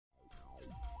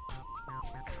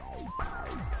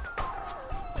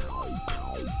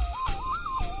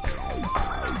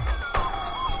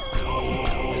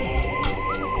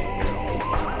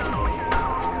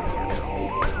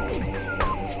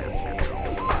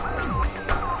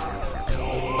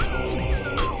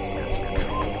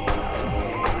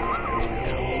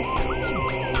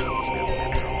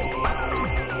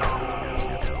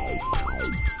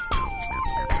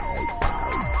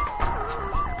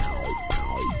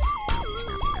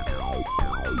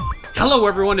Hello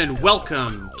everyone and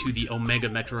welcome to the Omega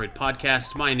Metroid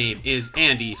podcast. My name is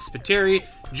Andy Spiteri,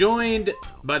 joined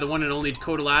by the one and only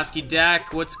Dakota Lasky.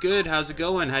 Dak, what's good? How's it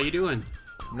going? How you doing?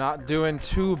 Not doing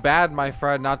too bad, my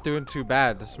friend. Not doing too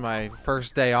bad. This is my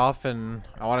first day off in,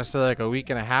 I want to say, like a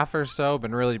week and a half or so.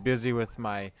 Been really busy with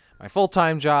my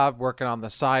full-time job, working on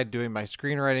the side, doing my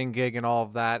screenwriting gig and all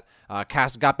of that.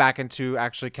 Got back into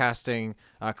actually casting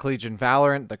Collegiate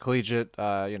Valorant. The collegiate,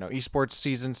 esports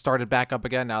season started back up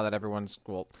again now that everyone's,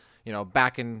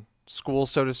 back in school,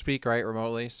 so to speak, right,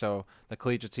 remotely. So the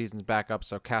collegiate season's back up,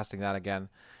 so casting that again.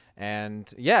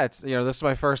 And yeah, it's this is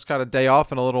my first kind of day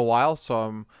off in a little while,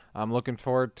 so I'm looking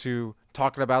forward to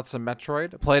talking about some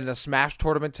Metroid. I played in a Smash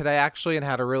tournament today actually, and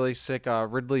had a really sick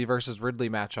Ridley versus Ridley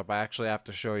matchup. I actually have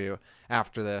to show you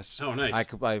after this. Oh, nice.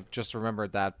 I just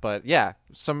remembered that, but yeah,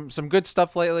 some good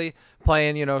stuff lately.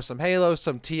 Playing some Halo,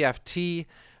 some TFT.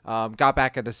 Got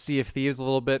back into Sea of Thieves a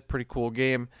little bit, pretty cool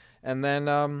game, and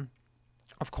then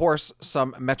of course,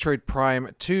 some Metroid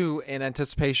Prime 2 in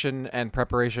anticipation and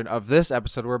preparation of this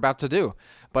episode we're about to do.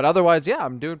 But otherwise, yeah,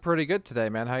 I'm doing pretty good today,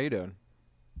 man. How you doing?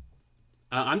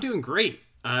 I'm doing great.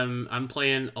 I'm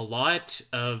playing a lot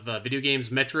of video games.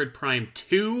 Metroid Prime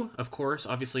 2, of course,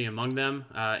 obviously among them.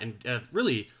 And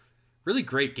really, really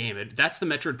great game. That's the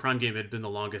Metroid Prime game that had been the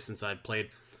longest since I'd played.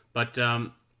 But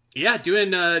yeah,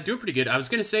 doing pretty good. I was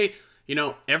going to say,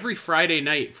 every Friday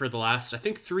night for the last, I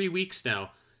think, 3 weeks now,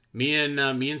 Me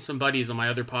and some buddies on my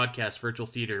other podcast, Virtual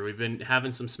Theater, we've been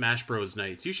having some Smash Bros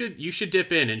nights. You should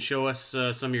dip in and show us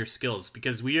some of your skills,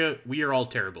 because we are all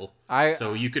terrible.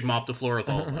 So you could mop the floor with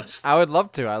all of us. I would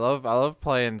love to. I love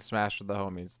playing Smash with the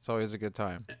homies. It's always a good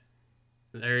time.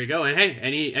 There you go. And hey,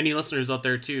 any listeners out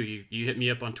there too, you hit me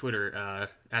up on Twitter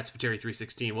at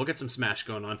Spiteri316. We'll get some Smash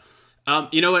going on.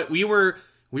 You know what? We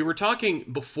were talking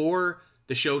before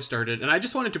the show started, and I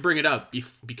just wanted to bring it up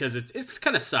because it's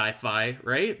kind of sci-fi,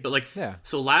 right? But yeah.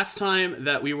 So last time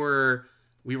that we were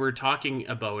talking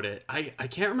about it, I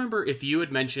can't remember if you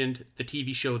had mentioned the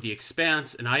TV show The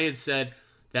Expanse, and I had said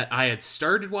that I had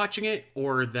started watching it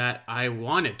or that I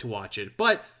wanted to watch it.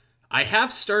 But I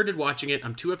have started watching it.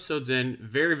 I'm 2 episodes in.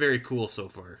 Very, very cool so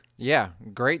far. Yeah,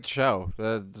 great show.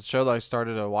 The show that I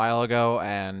started a while ago,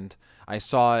 and I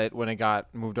saw it when it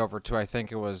got moved over to, I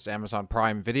think it was Amazon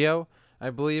Prime Video, I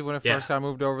believe, when it first got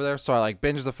moved over there. So I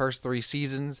binged the first 3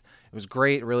 seasons. It was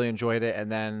great. Really enjoyed it. And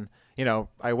then,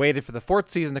 I waited for the 4th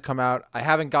season to come out. I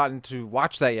haven't gotten to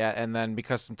watch that yet. And then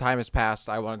because some time has passed,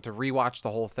 I wanted to rewatch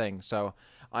the whole thing. So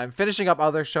I'm finishing up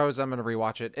other shows. I'm going to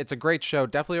rewatch it. It's a great show.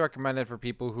 Definitely recommend it for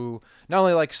people who not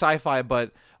only like sci-fi,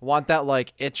 but want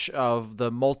that itch of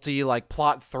the multi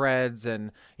plot threads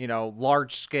and,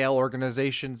 large scale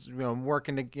organizations,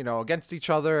 working, against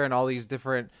each other, and all these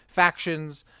different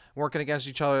factions working against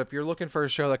each other. If you're looking for a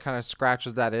show that kind of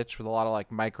scratches that itch with a lot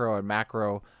of micro and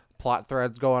macro plot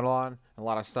threads going on, a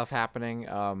lot of stuff happening,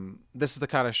 this is the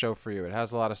kind of show for you. It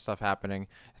has a lot of stuff happening.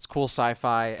 It's cool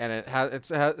sci-fi, and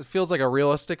it feels like a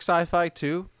realistic sci-fi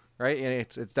too, right? And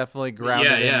it's definitely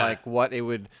grounded in what it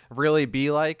would really be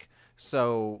like.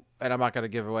 So, and I'm not going to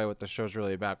give away what the show's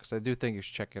really about, because I do think you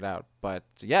should check it out. But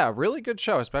yeah, really good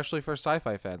show, especially for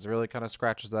sci-fi fans. It really kind of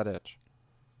scratches that itch.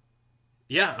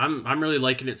 Yeah, I'm really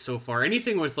liking it so far.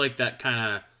 Anything with that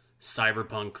kind of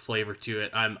cyberpunk flavor to it,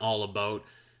 I'm all about.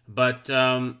 But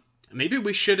maybe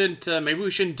we shouldn't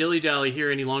dilly-dally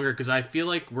here any longer, because I feel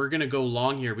like we're gonna go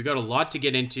long here. We got a lot to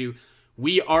get into.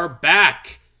 We are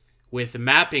back with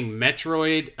Mapping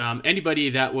Metroid. Anybody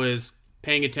that was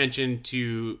paying attention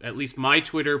to at least my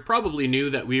Twitter probably knew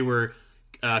that we were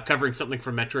covering something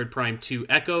from Metroid Prime 2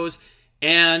 Echoes,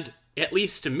 and at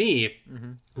least to me,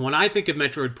 when I think of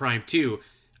Metroid Prime 2,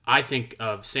 I think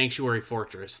of Sanctuary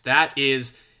Fortress. That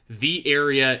is the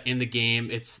area in the game.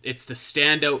 It's the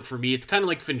standout for me. It's kind of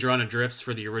like Phendrana Drifts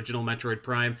for the original Metroid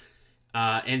Prime.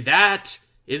 And that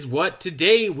is what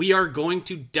today we are going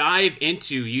to dive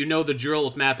into. You know the drill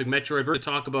with Mapping Metroid. We're going to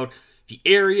talk about the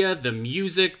area, the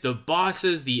music, the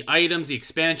bosses, the items, the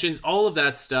expansions, all of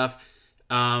that stuff.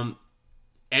 And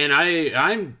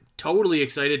I'm totally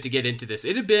excited to get into this.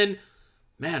 It had been,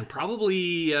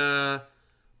 probably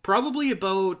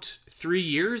about 3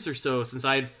 years or so since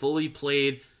I had fully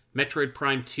played Metroid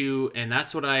Prime 2, and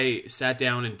that's what I sat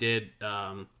down and did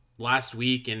last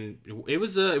week, and it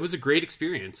was a great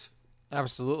experience.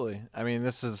 Absolutely. I mean,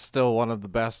 this is still one of the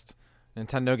best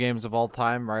Nintendo games of all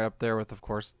time, right up there with, of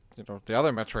course, the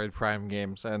other Metroid Prime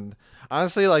games. And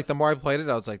honestly, the more I played it,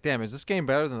 I was like, damn, is this game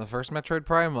better than the first Metroid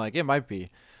Prime? It might be.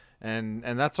 And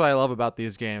that's what I love about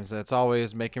these games. It's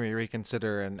always making me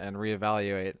reconsider and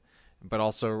reevaluate. but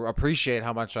also appreciate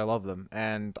how much I love them.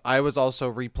 And I was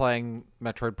also replaying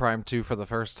Metroid Prime 2 for the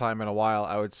first time in a while.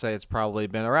 I would say it's probably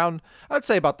been around, I'd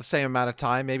say about the same amount of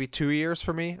time, maybe 2 years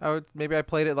for me. Maybe I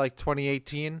played it like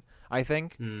 2018, I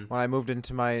think, when I moved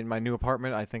into my new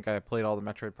apartment. I think I played all the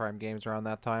Metroid Prime games around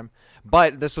that time.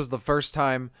 But this was the first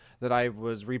time that I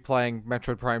was replaying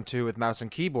Metroid Prime 2 with mouse and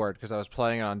keyboard because I was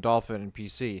playing it on Dolphin and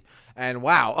PC. And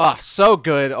wow, so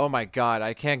good. Oh my god,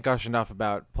 I can't gush enough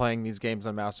about playing these games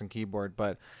on mouse and keyboard,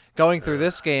 but going through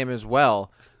this game as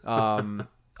well,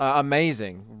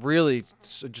 amazing. Really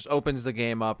just opens the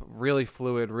game up, really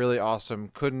fluid, really awesome.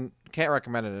 Can't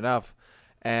recommend it enough.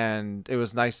 And it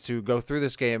was nice to go through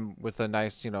this game with a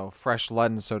nice, fresh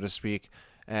lens, so to speak,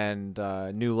 and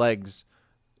new legs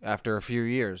after a few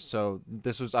years. So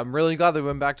I'm really glad that we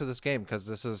went back to this game because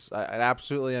this is an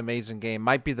absolutely amazing game.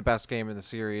 Might be the best game in the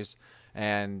series,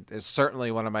 and is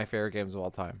certainly one of my favorite games of all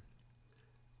time.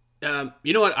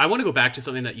 You know what? I want to go back to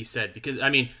something that you said because, I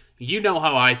mean, you know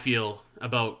how I feel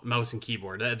about mouse and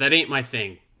keyboard. That ain't my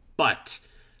thing. But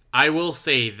I will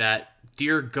say that,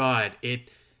 dear God,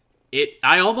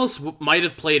 I almost might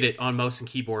have played it on mouse and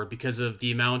keyboard because of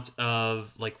the amount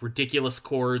of like ridiculous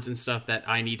chords and stuff that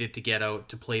I needed to get out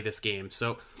to play this game.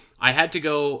 So I had to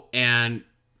go and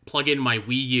plug in my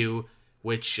Wii U,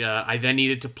 which I then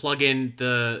needed to plug in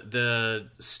the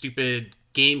stupid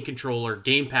game controller,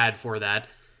 gamepad for that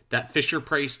Fisher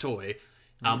Price toy.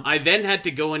 I then had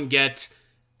to go and get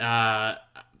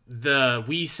the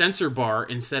Wii sensor bar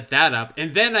and set that up,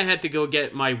 and then I had to go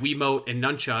get my Wiimote and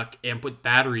nunchuck and put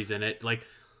batteries in it. Like,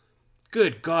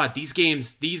 good God, these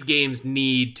games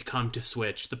need to come to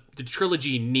Switch. The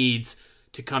trilogy needs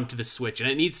to come to the Switch, and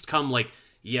it needs to come like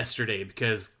yesterday,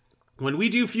 because when we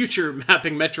do future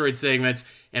Mapping Metroid segments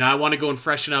and I want to go and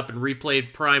freshen up and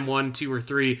replay Prime 1, 2, or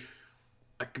 3,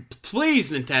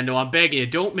 please, Nintendo, I'm begging you,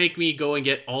 don't make me go and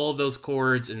get all of those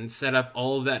cords and set up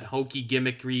all of that hokey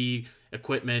gimmicky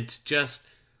equipment. Just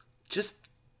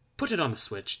put it on the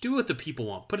Switch. Do what the people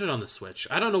want. Put it on the Switch.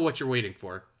 I don't know what you're waiting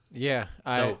for. Yeah,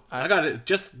 I got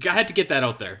it. I had to get that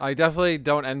out there. I definitely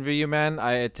don't envy you, man.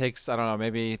 It takes, I don't know,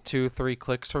 maybe 2-3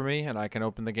 clicks for me, and I can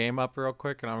open the game up real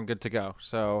quick, and I'm good to go.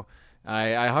 So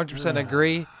I 100%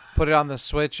 agree. Put it on the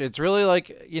Switch. It's really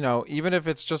like, even if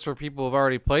it's just for people who've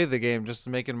already played the game, just to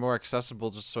make it more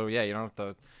accessible, just so, yeah, you don't have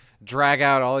to drag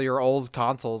out all your old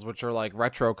consoles, which are like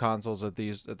retro consoles at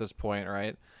this point,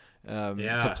 right?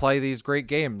 To play these great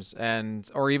games.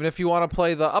 Or even if you want to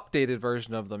play the updated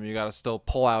version of them, you got to still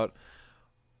pull out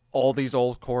all these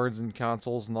old cords and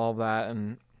consoles and all of that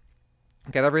and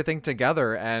get everything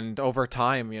together. And over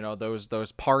time,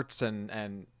 those parts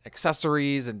and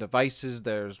accessories and devices,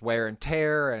 there's wear and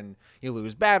tear, and you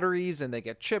lose batteries, and they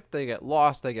get chipped, they get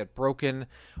lost, they get broken,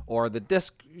 or the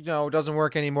disc doesn't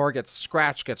work anymore, gets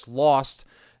scratched, gets lost,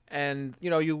 and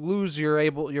you lose your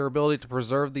ability to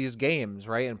preserve these games,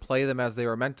 right, and play them as they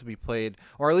were meant to be played,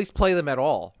 or at least play them at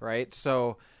all, right?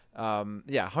 So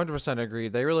 100% agree.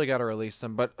 They really got to release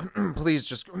them, but please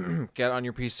just get on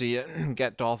your PC,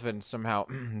 get Dolphin somehow,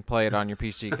 play it on your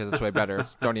PC because it's way better.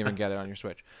 Don't even get it on your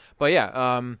Switch. But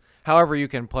yeah, however you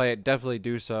can play it, definitely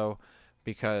do so,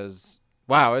 because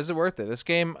wow, is it worth it? This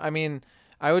game, I mean,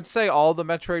 I would say all the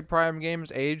Metroid Prime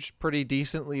games aged pretty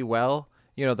decently well.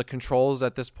 The controls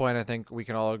at this point, I think we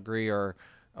can all agree, are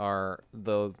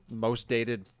the most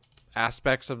dated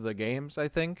aspects of the games, I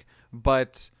think.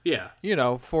 But yeah,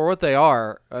 for what they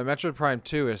are, Metroid Prime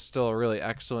 2 is still a really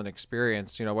excellent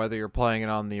experience. Whether you're playing it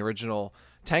on the original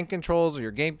tank controls or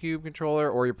your GameCube controller,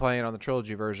 or you're playing it on the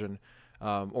trilogy version,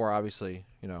 or obviously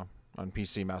on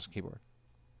PC, mouse and keyboard.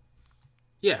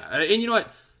 Yeah, and you know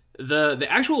what, the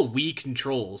actual Wii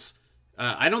controls,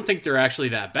 I don't think they're actually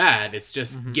that bad. It's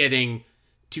just getting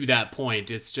to that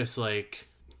point. It's just like,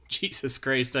 Jesus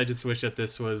Christ, I just wish that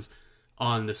this was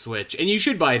on the Switch. And you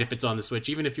should buy it if it's on the Switch,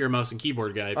 even if you're a mouse and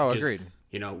keyboard guy. Oh, agreed.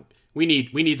 We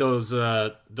need those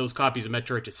copies of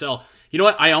Metroid to sell. You know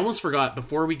what? I almost forgot,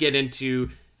 before we get into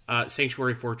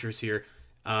Sanctuary Fortress here,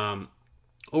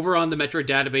 over on the Metroid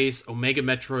database, Omega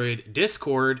Metroid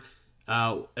Discord,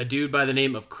 a dude by the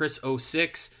name of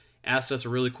Chris06 asked us a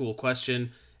really cool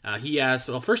question. He asked,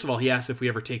 well, first of all, he asked if we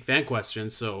ever take fan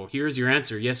questions. So here's your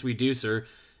answer. Yes, we do, sir.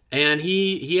 And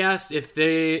he asked if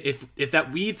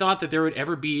we thought that there would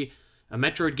ever be a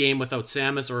Metroid game without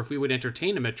Samus, or if we would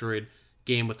entertain a Metroid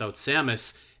game without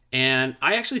Samus. And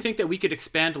I actually think that we could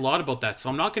expand a lot about that. So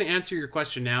I'm not going to answer your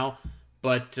question now,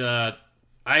 but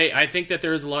I think that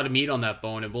there is a lot of meat on that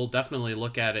bone, and we'll definitely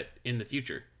look at it in the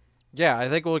future. Yeah, I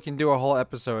think we can do a whole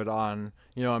episode on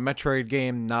a Metroid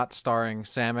game not starring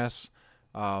Samus.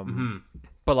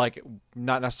 but like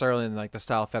not necessarily in like the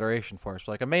style of Federation Force,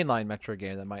 like a mainline Metroid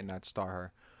game that might not star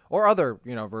her, or other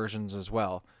versions as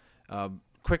well.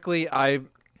 Quickly,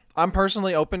 I'm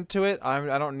personally open to it.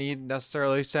 I don't need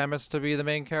necessarily Samus to be the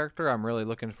main character. I'm really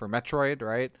looking for Metroid,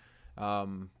 right?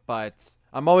 But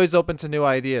I'm always open to new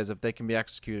ideas if they can be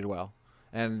executed well.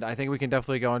 And I think we can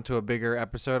definitely go into a bigger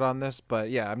episode on this. But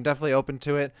yeah, I'm definitely open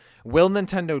to it. Will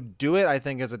Nintendo do it? I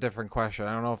think is a different question.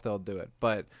 I don't know if they'll do it,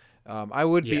 but I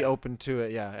would be Yeah. open to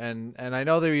it. Yeah, and I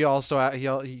know that he also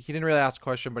he didn't really ask a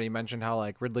question, but he mentioned how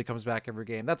like Ridley comes back every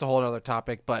game. That's a whole other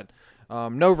topic, but.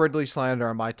 No Ridley slander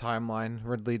on my timeline.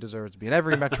 Ridley deserves to be in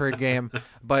every Metroid game.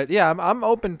 But yeah, I'm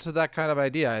open to that kind of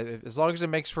idea. As long as it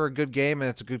makes for a good game and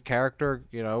it's a good character,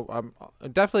 I'm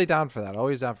definitely down for that.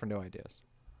 Always down for new ideas.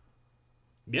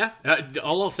 Yeah,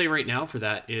 all I'll say right now for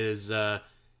that is I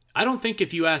don't think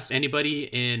if you asked anybody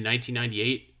in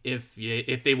 1998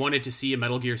 if they wanted to see a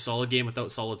Metal Gear Solid game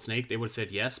without Solid Snake, they would have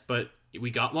said yes. But we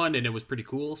got one, and it was pretty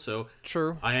cool. So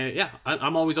True.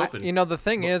 I'm always open. The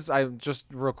thing is, I just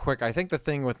real quick, I think the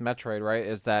thing with Metroid, right,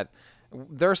 is that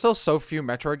there are still so few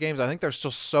Metroid games. I think there's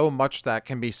still so much that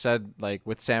can be said, like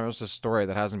with Samus' story,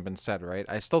 that hasn't been said, right?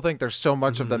 I still think there's so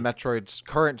much of the Metroid's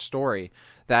current story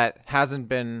that hasn't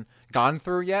been gone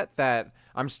through yet that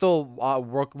I'm still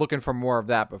looking for more of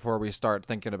that before we start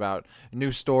thinking about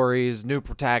new stories, new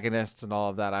protagonists, and all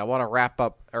of that. I want to wrap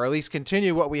up, or at least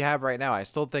continue what we have right now. I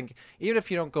still think, even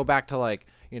if you don't go back to like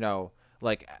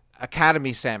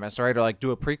Academy Samus, right, or like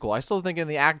do a prequel, I still think in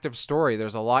the active story,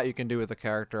 there's a lot you can do with the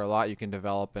character, a lot you can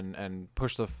develop and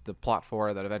push the plot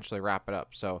forward that eventually wrap it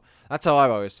up. So that's how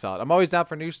I've always felt. I'm always down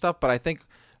for new stuff, but I think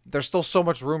there's still so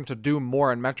much room to do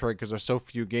more in Metroid because there's so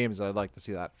few games that I'd like to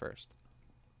see that first.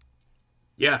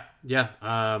 Yeah, yeah.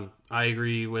 I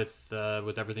agree with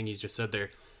everything he's just said there.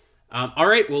 All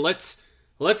right, well let's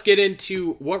get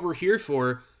into what we're here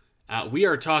for. We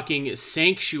are talking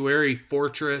Sanctuary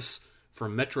Fortress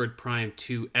from Metroid Prime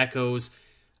 2 Echoes.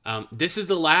 This is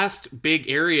the last big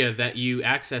area that you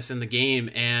access in the game,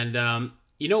 and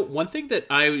one thing that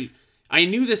I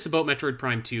knew this about Metroid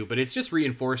Prime 2, but it's just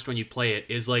reinforced when you play it,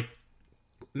 is like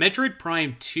Metroid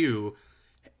Prime 2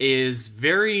 is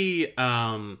very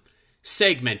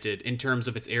segmented in terms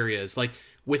of its areas. Like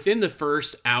within the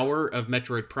first hour of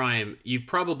Metroid Prime, you've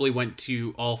probably went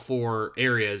to all four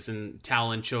areas in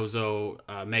Talon, Chozo,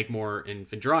 Magmor, and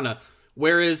Phendrana.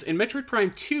 Whereas in Metroid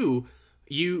Prime 2,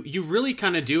 you really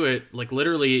kind of do it like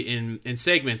literally in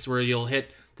segments where you'll hit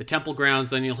the Temple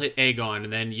Grounds, then you'll hit Agon,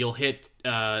 and then you'll hit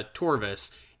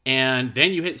Torvus, and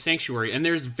then you hit Sanctuary. And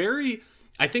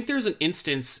I think there's an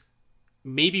instance,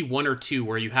 maybe one or two,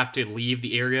 where you have to leave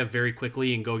the area very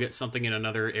quickly and go get something in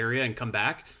another area and come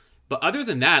back. But other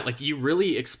than that, like you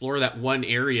really explore that one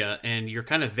area and you're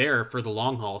kind of there for the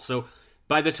long haul. So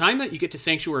by the time that you get to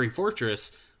Sanctuary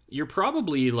Fortress, you're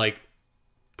probably like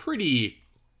pretty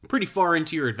far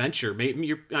into your adventure.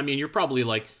 You're probably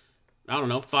like, I don't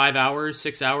know, 5 hours,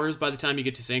 6 hours by the time you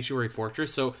get to Sanctuary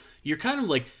Fortress. So you're kind of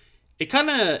like, it kind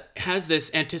of has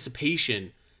this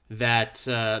anticipation that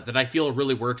I feel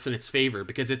really works in its favor,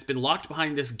 because it's been locked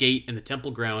behind this gate in the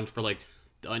temple ground for like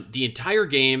the entire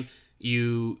game.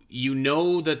 You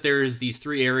know that there's these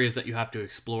three areas that you have to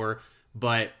explore,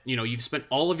 but you've spent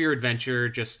all of your adventure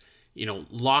just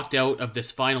locked out of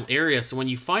this final area. So when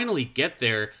you finally get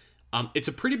there, it's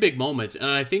a pretty big moment, and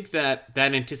I think that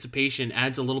anticipation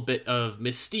adds a little bit of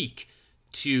mystique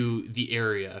to the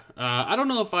area. I don't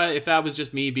know if that was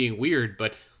just me being weird,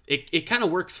 but it kind of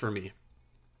works for me.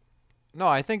 No,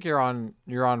 I think you're on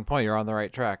point. You're on the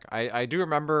right track. I do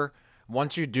remember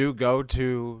once you do go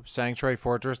to Sanctuary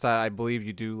Fortress that I believe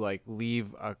you do like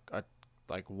leave a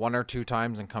like one or two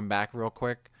times and come back real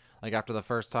quick. Like after the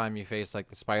first time you face like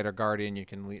the Spider Guardian, you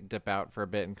can dip out for a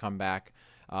bit and come back.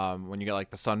 When you get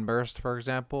like the Sunburst, for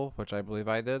example, which I believe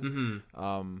I did.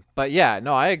 But yeah,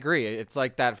 no, I agree. It's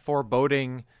like that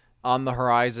foreboding on the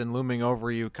horizon looming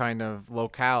over you kind of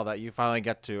locale that you finally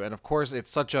get to. And of course, it's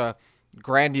such a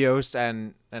grandiose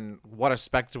and what a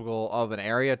spectacle of an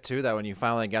area too, that when you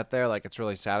finally get there, like it's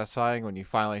really satisfying when you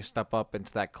finally step up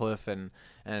into that cliff and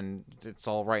it's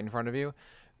all right in front of you.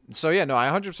 So yeah, no, I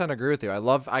 100% agree with you.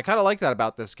 I kind of like that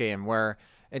about this game, where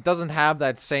it doesn't have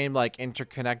that same like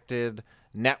interconnected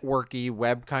networky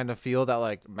web kind of feel that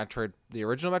like the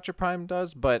original Metroid Prime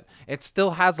does, but it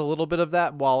still has a little bit of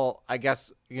that, while I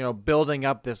guess building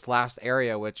up this last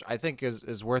area, which I think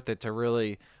is worth it to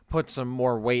really put some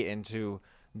more weight into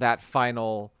that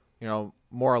final,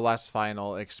 more or less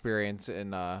final experience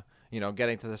in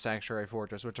getting to the Sanctuary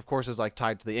Fortress, which of course is like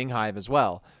tied to the Inghive as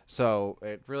well. So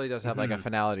it really does have like a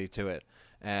finality to it.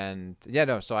 And yeah,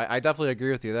 no, so I definitely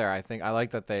agree with you there. I think I like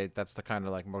that that's the kind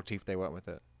of like motif they went with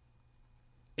it.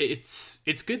 It's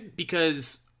good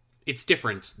because it's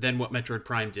different than what Metroid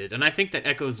Prime did, and I think that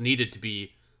Echoes needed to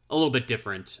be a little bit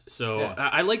different. So Yeah.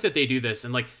 I like that they do this,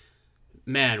 and like,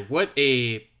 man, what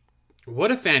a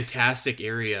fantastic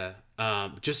area.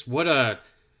 Just what a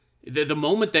the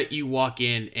moment that you walk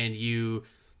in and you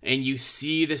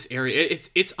see this area,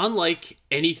 it's unlike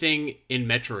anything in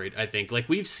Metroid. I think like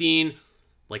we've seen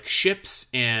like ships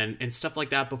and stuff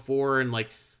like that before, and like,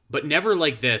 but never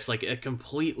like this, like a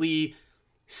completely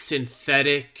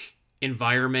synthetic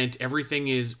environment. Everything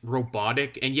is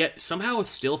robotic, and yet somehow it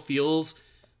still feels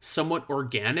somewhat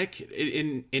organic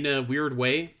in a weird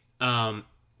way.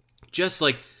 Just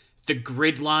like the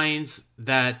grid lines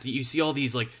that you see, all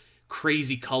these like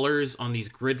crazy colors on these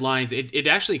grid lines. It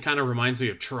actually kind of reminds me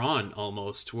of Tron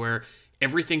almost, where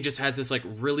everything just has this like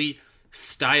really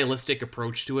stylistic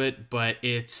approach to it, but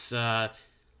it's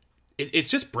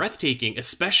just breathtaking,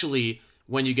 especially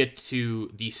when you get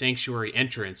to the sanctuary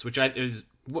entrance, which is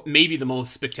maybe the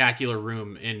most spectacular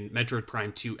room in Metroid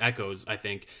Prime 2 Echoes, I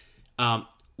think.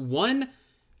 One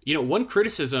one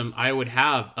criticism I would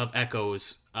have of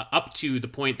Echoes, up to the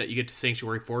point that you get to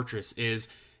Sanctuary Fortress, is,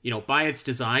 by its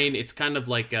design, it's kind of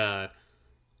like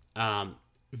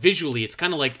visually, it's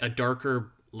kind of like a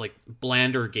darker, like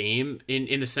blander game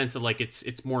in the sense of like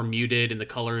it's more muted and the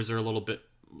colors are a little bit,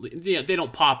 they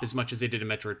don't pop as much as they did in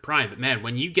Metroid Prime. But man,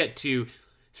 when you get to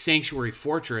Sanctuary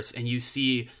Fortress and you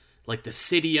see like the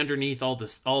city underneath, all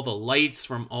the lights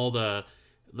from all the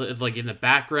like in the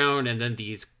background, and then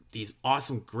these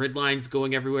awesome grid lines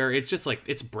going everywhere, it's just like,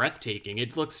 it's breathtaking.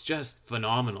 It looks just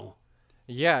phenomenal.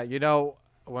 Yeah,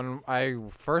 when I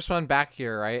first went back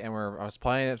here, right, and I was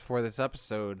playing it for this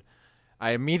episode,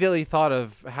 I immediately thought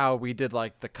of how we did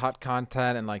like the cut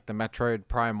content and like the Metroid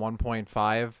Prime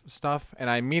 1.5 stuff, and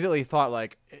I immediately thought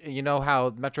like, how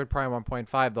Metroid Prime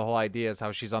 1.5, the whole idea is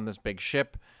how she's on this big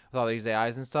ship with all these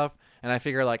AIs and stuff, and I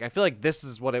figure like, I feel like this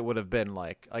is what it would have been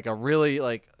like a really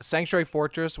like Sanctuary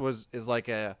Fortress is like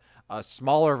a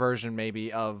smaller version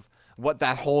maybe of what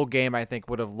that whole game I think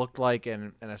would have looked like,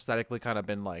 and aesthetically kind of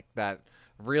been like that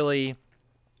really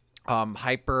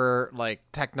hyper like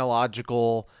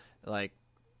technological, like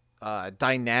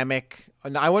dynamic.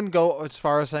 And I wouldn't go as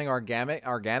far as saying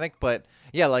organic, but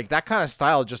yeah, like that kind of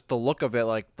style, just the look of it,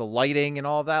 like the lighting and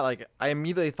all of that. Like I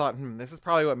immediately thought, this is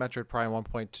probably what Metroid Prime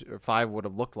 1.5 would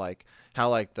have looked like. How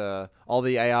like all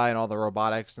the AI and all the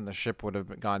robotics and the ship would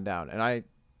have gone down. And I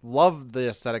love the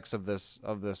aesthetics of this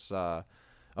of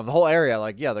the whole area.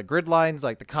 Like, yeah, the grid lines,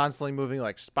 like the constantly moving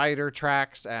like spider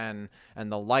tracks, and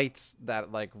the lights that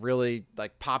like really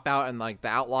like pop out, and like the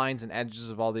outlines and edges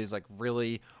of all these like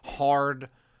really hard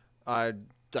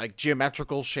like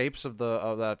geometrical shapes of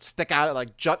that stick out,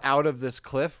 like jut out of this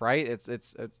cliff, right?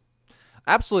 It's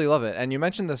absolutely love it. And you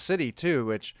mentioned the city too,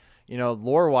 which,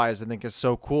 lore wise I think is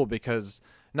so cool, because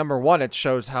number one, it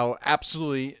shows how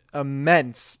absolutely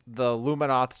immense the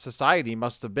Luminoth society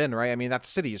must have been, right? I mean, that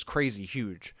city is crazy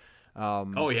huge.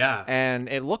 Oh yeah. And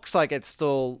it looks like it's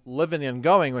still living and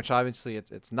going, which obviously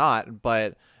it's not,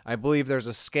 but I believe there's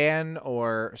a scan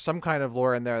or some kind of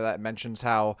lore in there that mentions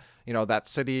how, that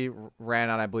city ran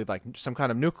on, I believe, like some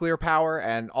kind of nuclear power,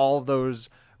 and all of those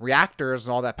reactors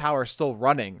and all that power is still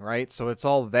running, right? So it's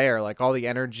all there, like all the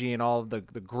energy and all of the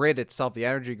grid itself, the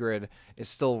energy grid is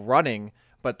still running,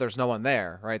 but there's no one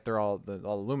there, right? They're all the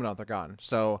Luminoth are gone.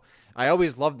 So I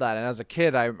always loved that, and as a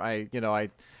kid, I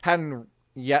hadn't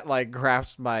yet like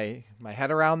grasped my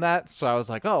head around that, so I was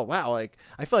like, oh wow, like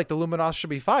I feel like the Luminoth should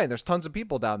be fine. There's tons of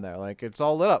people down there, like it's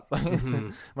all lit up.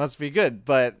 It must be good,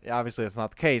 but obviously it's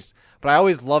not the case. But I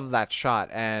always loved that shot,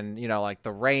 and like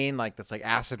the rain, like this like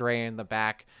acid rain in the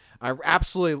back. I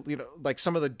absolutely, like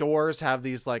some of the doors have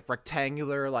these like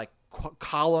rectangular like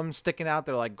columns sticking out.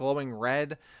 They're like glowing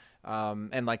red,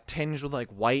 and like tinged with like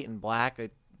white and black.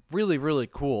 Really, really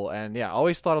cool. And yeah, I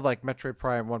always thought of like Metroid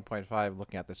Prime 1.5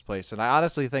 looking at this place. And I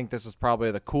honestly think this is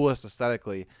probably the coolest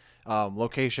aesthetically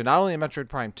location, not only in Metroid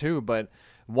Prime 2, but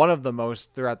one of the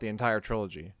most throughout the entire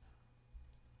trilogy.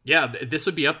 Yeah, this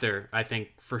would be up there, I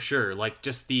think, for sure. Like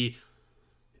just the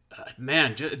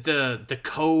the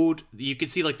code, you can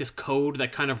see like this code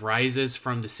that kind of rises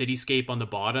from the cityscape on the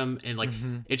bottom, and like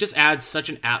it just adds such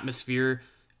an atmosphere.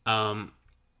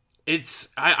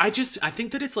 I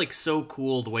think that it's like so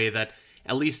cool the way that,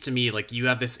 at least to me, like you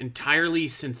have this entirely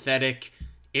synthetic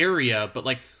area, but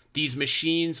like these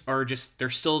machines are just, they're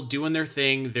still doing their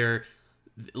thing. They're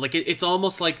like, it's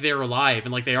almost like they're alive,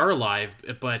 and like they are alive,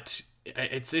 but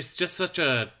it's just such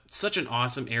an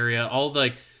awesome area.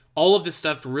 all of this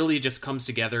stuff really just comes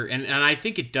together, and I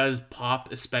think it does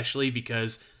pop, especially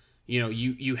because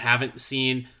you haven't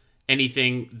seen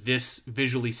anything this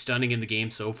visually stunning in the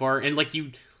game so far, and like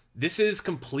this is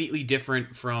completely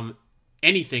different from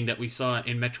anything that we saw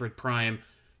in Metroid Prime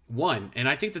 1, and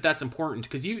I think that that's important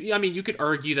because I mean, you could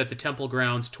argue that the Temple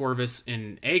Grounds, Torvis,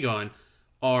 and Agon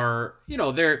are,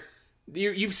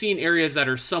 you've seen areas that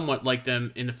are somewhat like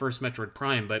them in the first Metroid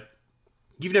Prime, but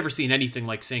you've never seen anything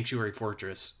like Sanctuary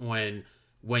Fortress when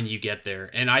you get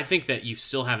there, and I think that you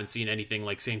still haven't seen anything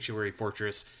like Sanctuary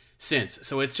Fortress since.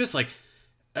 So it's just like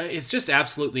it's just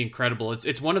absolutely incredible.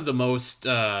 It's one of the most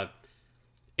like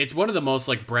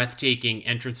breathtaking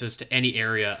entrances to any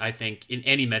area, I think, in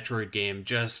any Metroid game.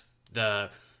 Just the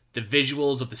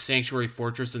visuals of the Sanctuary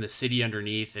Fortress and the city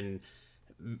underneath, and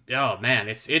oh man,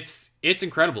 it's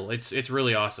incredible. It's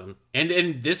really awesome.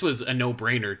 And this was a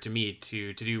no-brainer to me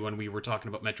to do when we were talking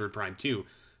about Metroid Prime 2.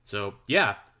 So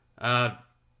yeah,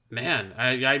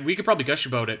 man, we could probably gush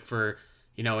about it for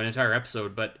an entire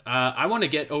episode, but I want to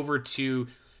get over to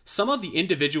some of the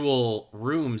individual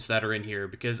rooms that are in here,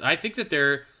 because I think that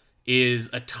there is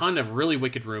a ton of really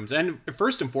wicked rooms. And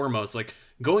first and foremost, like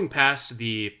going past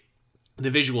the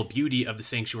visual beauty of the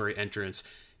Sanctuary entrance,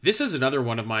 this is another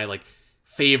one of my like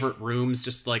favorite rooms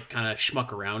just like kind of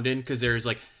schmuck around in, because there's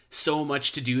like so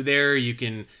much to do there. You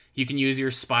can use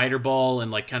your spider ball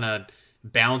and like kind of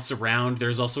bounce around.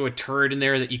 There's also a turret in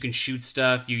there that you can shoot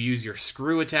stuff. You use your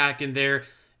screw attack in there.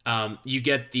 You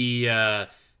get the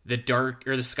dark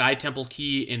or the Sky Temple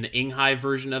key in the Inghai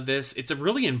version of this. It's a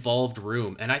really involved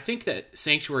room, and I think that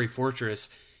Sanctuary Fortress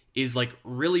is like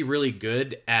really, really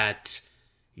good at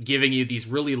giving you these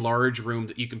really large rooms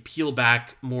that you can peel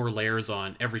back more layers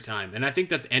on every time. And I think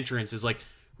that the entrance is like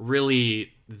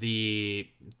really the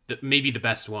maybe the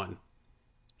best one.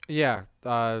 Yeah.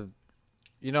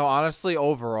 Honestly,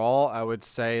 overall, I would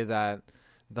say that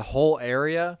the whole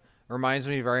area reminds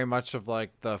me very much of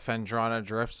like the Phendrana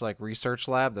Drifts like research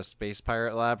lab, the Space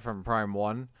Pirate lab from Prime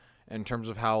 1, in terms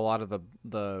of how a lot of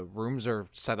the rooms are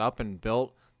set up and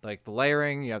built. Like the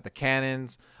layering, you have the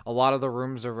cannons. A lot of the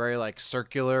rooms are very like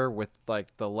circular with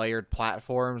like the layered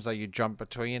platforms that you jump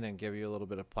between and give you a little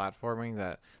bit of platforming.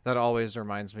 That always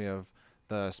reminds me of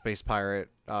the Space Pirate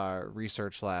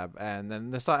research lab. And then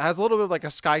this has a little bit of like a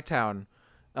Skytown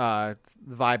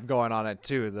vibe going on it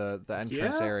too. The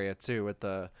entrance area too with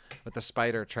the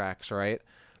spider tracks, right?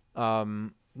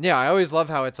 Yeah, I always love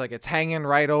how it's hanging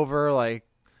right over like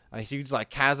a huge like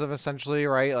chasm essentially,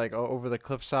 right? Like over the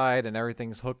cliffside, and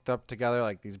everything's hooked up together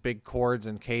like these big cords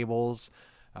and cables,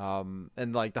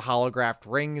 and like the holographed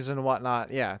rings and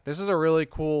whatnot. Yeah, this is a really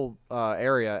cool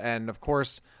area, and of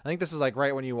course, I think this is like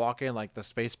right when you walk in, like the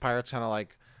space pirates kind of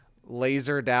like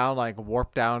laser down, like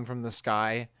warp down from the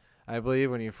sky. I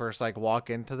believe when you first like walk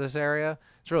into this area,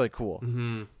 it's really cool.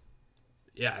 Mm-hmm.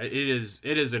 Yeah, it is.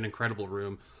 It is an incredible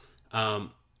room.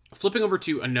 Flipping over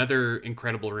to another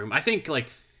incredible room, I think like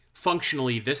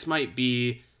functionally this might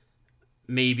be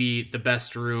maybe the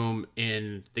best room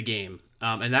in the game,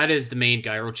 and that is the main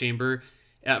gyro chamber.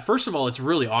 First of all, it's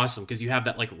really awesome because you have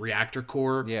that like reactor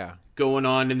core going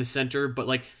on in the center, but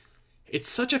like it's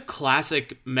such a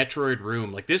classic Metroid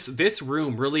room. Like this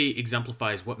room really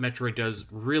exemplifies what Metroid does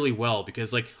really well,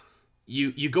 because like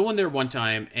you go in there one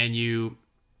time and you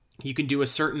can do a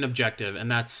certain objective, and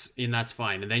that's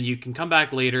fine, and then you can come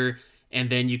back later, and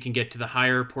then you can get to the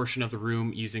higher portion of the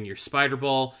room using your spider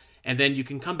ball, and then you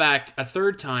can come back a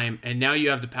third time, and now you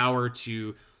have the power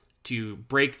to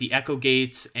break the echo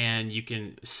gates, and you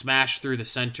can smash through the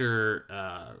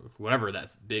center, whatever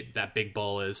that big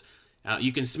ball is.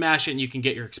 You can smash it, and you can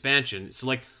get your expansion. So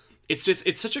like,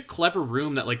 it's such a clever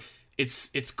room that like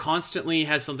it's constantly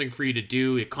has something for you to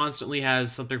do. It constantly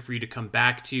has something for you to come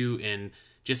back to, and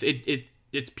just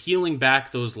it's peeling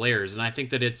back those layers. And I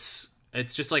think that it's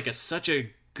just like such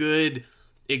a good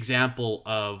example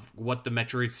of what the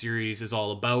Metroid series is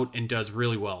all about and does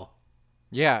really well.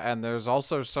 Yeah, and there's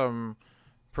also some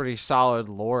pretty solid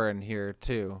lore in here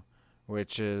too,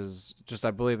 which is just,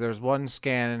 I believe there's one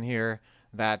scan in here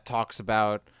that talks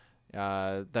about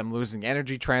them losing the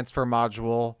energy transfer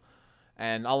module,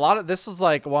 and a lot of this is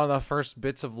like one of the first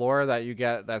bits of lore that you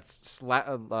get that's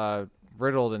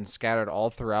riddled and scattered all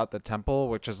throughout the temple,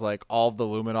 which is like all of the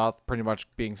Luminoth pretty much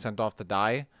being sent off to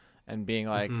die and being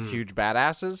like huge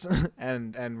badasses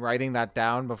and writing that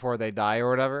down before they die or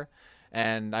whatever.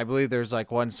 And I believe there's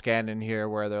like one scan in here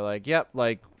where they're like, yep,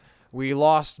 like we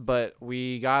lost, but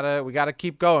we gotta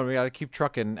keep going. We gotta keep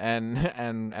trucking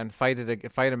and fight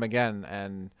him again.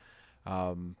 And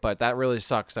but that really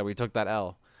sucks that we took that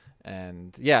L.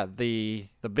 And yeah, the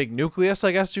big nucleus,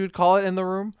 I guess you would call it, in the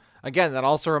room. again, that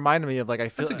also reminded me of like I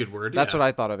feel That's a good word. that's Yeah. what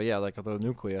I thought of it. Yeah, like the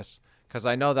nucleus, because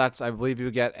I know that's I believe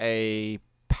you get a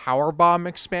power bomb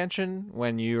expansion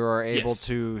when you are able Yes.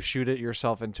 to shoot it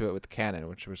yourself into it with cannon,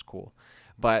 which was cool.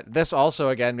 But this also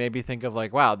again made me think of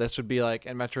like, wow, this would be like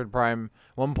in Metroid Prime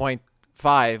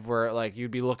 1.5 where like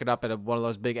you'd be looking up at one of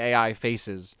those big AI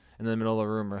faces in the middle of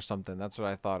the room or something. That's what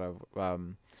I thought of.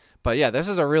 But yeah, this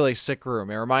is a really sick room.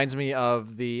 It reminds me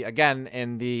of the again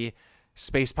in the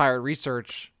Space Pirate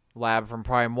Research Lab from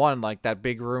Prime 1, like that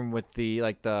big room with the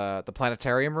like the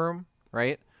planetarium room,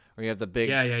 right? Where you have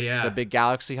Yeah. Yeah. the Yeah. big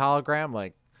galaxy hologram,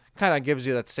 like kind of gives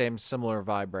you that same similar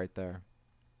vibe right there.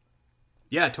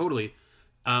 Yeah. Totally.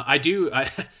 I do.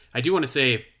 I do want to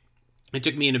say it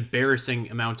took me an embarrassing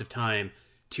amount of time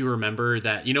to remember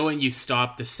that. You know, when you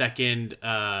stop the second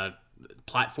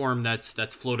platform that's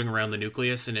floating around the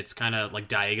nucleus and it's kind of like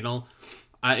diagonal.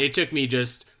 It took me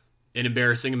just an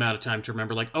embarrassing amount of time to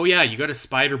remember, like, oh yeah, you got a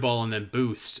spider ball and then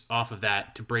boost off of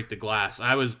that to break the glass.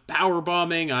 I was power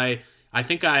bombing. I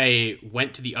think I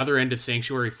went to the other end of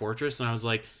Sanctuary Fortress and I was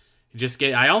like,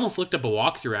 I almost looked up a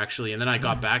walkthrough actually, and then I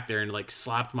got back there and like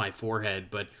slapped my forehead.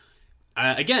 But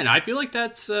again, I feel like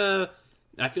that's a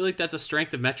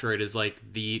strength of Metroid, is like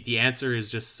the answer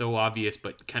is just so obvious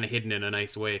but kind of hidden in a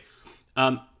nice way.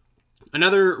 Um,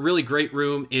 Another really great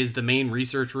room is the main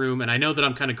research room, and I know that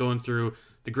I'm kind of going through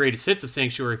the greatest hits of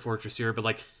Sanctuary Fortress here, but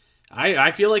like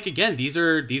I feel like again these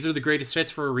are the greatest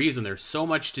hits for a reason. There's so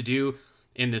much to do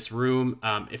in this room.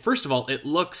 First of all, it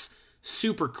looks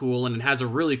super cool, and it has a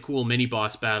really cool mini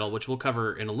boss battle, which we'll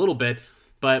cover in a little bit.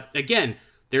 But again,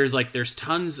 there's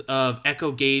tons of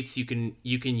echo gates. You can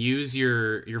use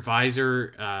your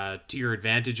visor to your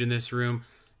advantage in this room.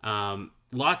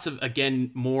 Lots of, again,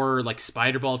 more like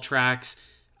spider ball tracks.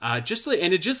 And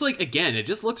it just like, again, it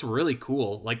just looks really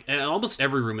cool. Like almost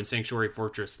every room in Sanctuary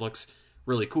Fortress looks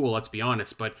really cool. Let's be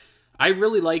honest, but I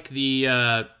really like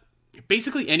the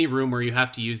basically any room where you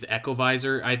have to use the echo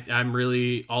visor. I'm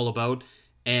really all about,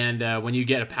 and when you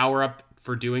get a power up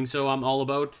for doing so, I'm all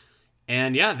about.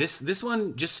 And yeah, this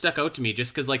one just stuck out to me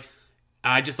just because like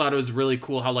I just thought it was really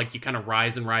cool how like you kind of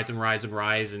rise and rise and rise and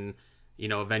rise and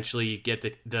eventually you get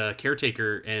the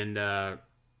caretaker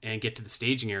and get to the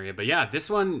staging area. But yeah, this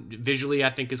one visually I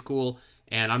think is cool,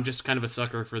 and I'm just kind of a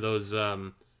sucker for those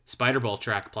spider ball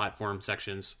track platform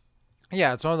sections.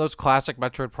 Yeah, it's one of those classic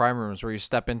Metroid Prime rooms where you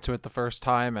step into it the first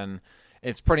time and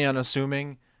it's pretty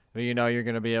unassuming, but you know you're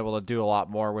going to be able to do a lot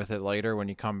more with it later when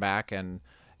you come back. And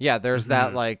yeah, there's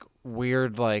that Hmm. like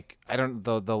weird like I don't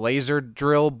the laser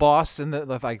drill boss in the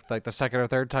like the second or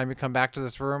third time you come back to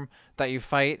this room that you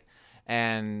fight,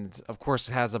 and of course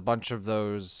it has a bunch of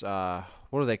those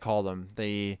what do they call them?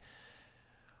 The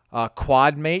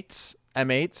quad mates,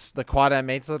 M8s, the quad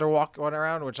M8s that are walking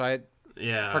around, which I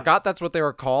Yeah. forgot that's what they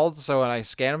were called. So when I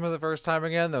scanned them for the first time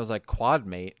again, there was like quad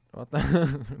mate. What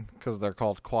the? Because they're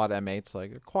called quad M8s,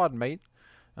 like quad mate.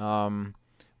 Um,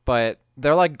 but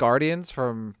they're like guardians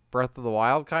from Breath of the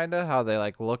Wild, kind of how they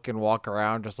like look and walk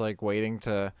around, just like waiting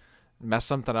to mess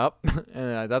something up.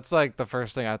 And that's like the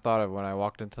first thing I thought of when I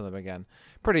walked into them again.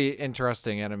 Pretty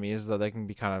interesting enemies, though they can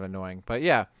be kind of annoying. But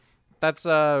yeah, that's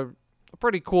a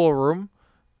pretty cool room.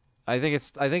 I think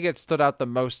it stood out the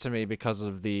most to me because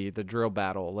of the drill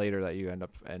battle later that you end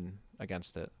up in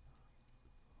against it.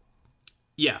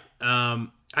 Yeah.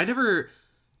 I never.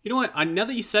 You know what? Now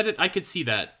that you said it, I could see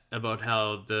that about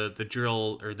how the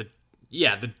drill or the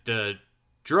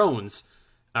drones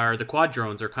or the quad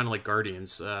drones are kind of like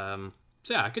guardians. So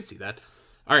yeah, I could see that.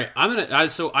 All right, I'm gonna.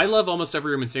 So I love almost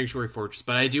every room in Sanctuary Fortress,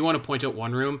 but I do want to point out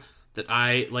one room that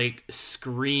I like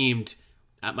screamed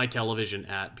at my television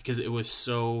at because it was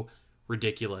so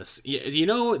ridiculous. You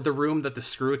know the room that the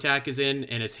screw attack is in,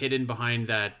 and it's hidden behind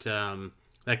that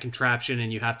contraption,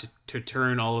 and you have to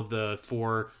turn all of the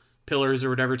four pillars or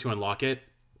whatever to unlock it.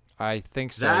 I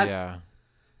think so. That Yeah.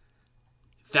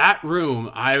 that room,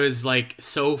 I was like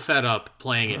so fed up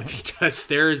playing it because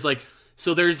there's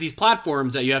these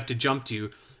platforms that you have to jump to,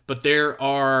 but there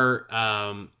are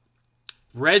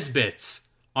res bits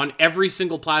on every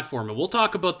single platform, and we'll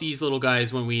talk about these little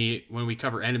guys when we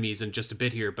cover enemies in just a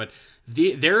bit here. But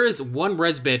there is one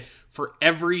res bit for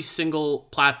every single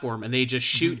platform, and they just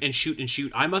shoot and shoot and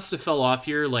shoot. I must have fell off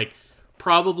here like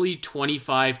probably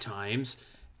 25 times,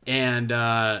 and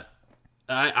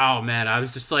oh man, I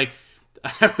was just like,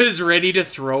 I was ready to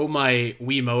throw my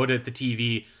Wiimote at the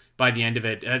TV by the end of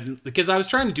it, because I was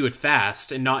trying to do it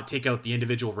fast and not take out the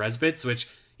individual res bits, which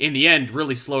in the end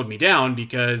really slowed me down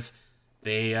because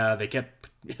they kept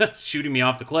shooting me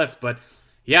off the cliff. But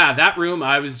yeah, that room,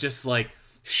 I was just like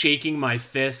shaking my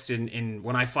fist, and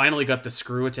when I finally got the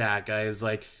screw attack, I was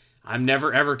like, I'm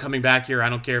never ever coming back here. I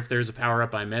don't care if there's a power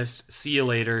up I missed. See you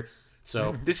later.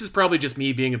 So this is probably just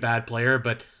me being a bad player,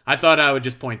 but I thought I would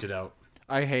just point it out.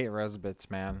 I hate resbits,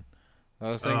 man.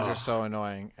 Those things are Oh, so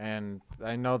annoying, and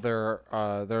I know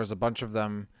there's a bunch of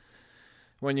them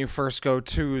when you first go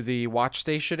to the watch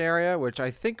station area, which I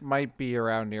think might be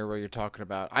around near where you're talking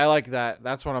about. I like that.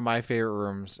 That's one of my favorite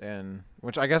rooms, in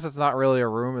which I guess it's not really a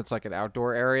room; it's like an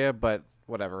outdoor area, but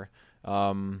whatever.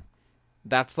 Um,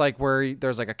 that's like where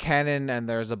there's like a cannon, and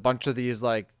there's a bunch of these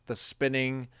like the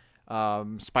spinning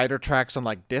spider tracks on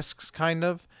like discs, kind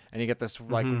of, and you get this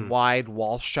like wide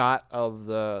wall shot of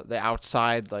the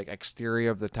outside like exterior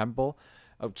of the temple.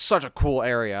 Such a cool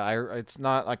area. It's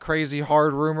not a crazy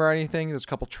hard room or anything. There's a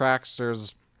couple tracks.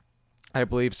 There's, I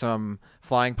believe, some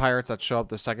flying pirates that show up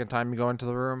the second time you go into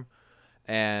the room,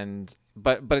 and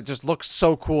but it just looks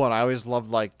so cool. And I always loved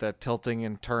like the tilting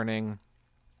and turning,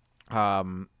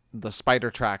 the spider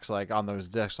tracks like on those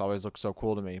discs always look so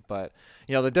cool to me. But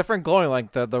you know, the different glowing,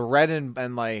 like the red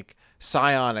and like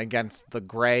cyan against the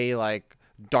gray, like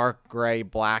dark gray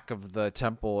black of the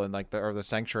temple and like the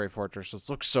sanctuary fortress just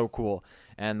looks so cool.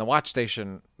 And the watch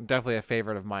station, definitely a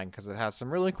favorite of mine because it has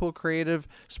some really cool creative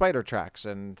spider tracks,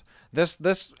 and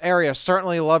this area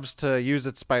certainly loves to use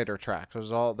its spider tracks.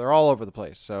 They're all over the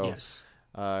place, so yes.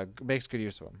 makes good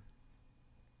use of them.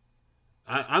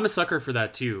 I'm a sucker for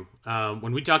that too.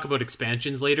 When we talk about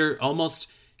expansions later,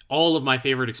 almost all of my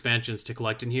favorite expansions to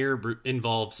collect in here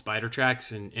involve spider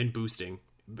tracks and boosting,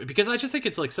 because I just think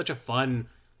it's like such a fun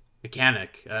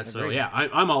mechanic. So yeah,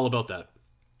 I'm all about that.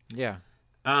 Yeah.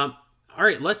 All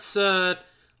right, let's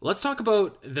talk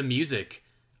about the music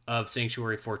of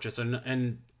Sanctuary Fortress,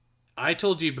 and I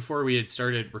told you before we had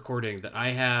started recording that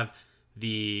I have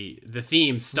the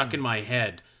theme stuck in my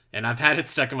head, and I've had it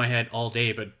stuck in my head all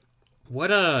day. But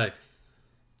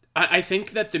I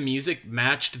think that the music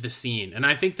matched the scene, and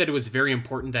I think that it was very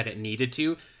important that it needed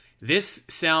to. This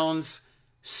sounds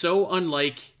so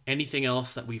unlike anything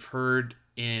else that we've heard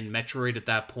in Metroid at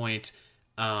that point.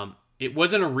 It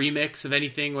wasn't a remix of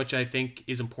anything, which I think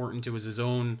is important. It was his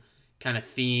own kind of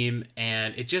theme,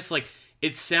 and it just like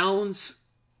it sounds.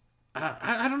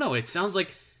 I don't know. It sounds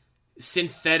like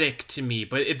synthetic to me,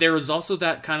 but there was also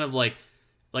that kind of like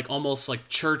almost like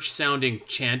church sounding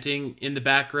chanting in the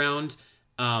background.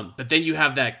 But then you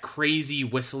have that crazy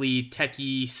whistly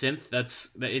techie synth.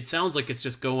 It sounds like it's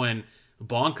just going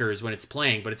bonkers when it's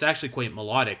playing, but it's actually quite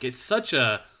melodic. It's such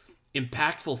a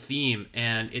impactful theme,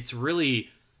 and it's really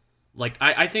like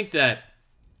I think that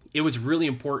it was really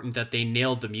important that they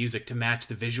nailed the music to match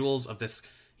the visuals of this,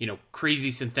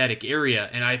 crazy synthetic area,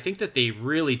 and I think that they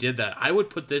really did that. I would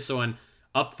put this one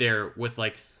up there with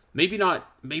like maybe not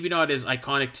as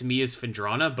iconic to me as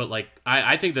Phendrana, but like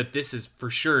I think that this is for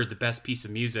sure the best piece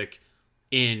of music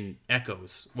in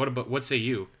Echoes. What say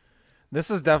you? This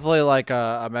is definitely like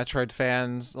a Metroid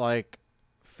fan's like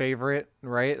favorite,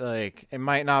 right? Like it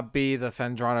might not be the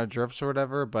Phendrana Drifts or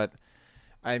whatever, but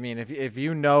I mean, if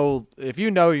you know,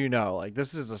 like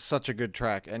this is such a good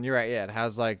track, and you're right. Yeah, it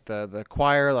has like the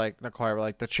choir, like not choir, but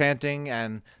like the chanting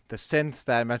and the synths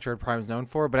that Metroid Prime is known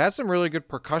for, but it has some really good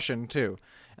percussion too,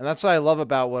 and that's what I love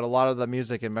about what a lot of the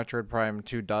music in Metroid Prime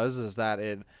 2 does is that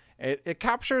it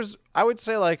captures, I would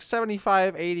say like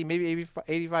 75, 80, maybe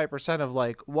 85% of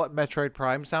like what Metroid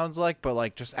Prime sounds like, but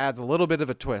like just adds a little bit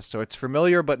of a twist, so it's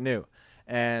familiar but new,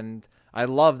 and I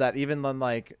love that even then,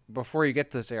 like, before you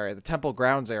get to this area, the Temple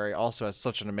Grounds area also has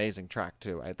such an amazing track,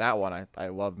 too. That one I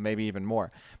love maybe even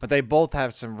more. But they both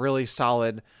have some really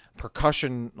solid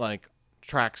percussion, like,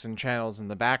 tracks and channels in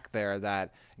the back there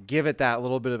that give it that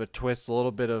little bit of a twist, a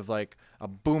little bit of, like, a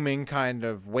booming kind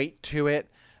of weight to it.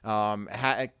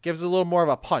 It gives a little more of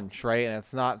a punch, right? And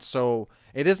it's not so...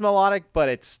 It is melodic, but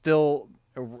it still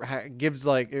gives,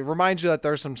 like... It reminds you that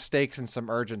there's some stakes and some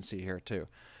urgency here, too.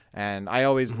 And I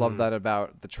always love that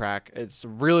about the track. It's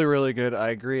really, really good. I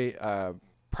agree.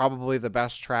 Probably the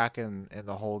best track in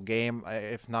the whole game,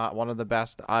 if not one of the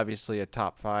best. Obviously a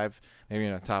top 5, maybe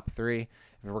in a top 3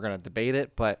 if we're going to debate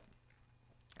it. But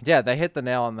yeah, they hit the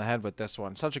nail on the head with this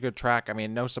one. Such a good track. I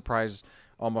mean, no surprise,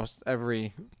 almost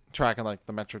every track in like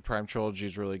the Metroid Prime trilogy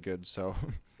is really good. So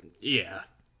yeah,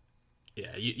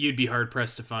 you'd be hard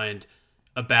pressed to find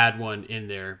a bad one in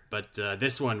there. But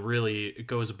this one really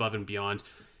goes above and beyond.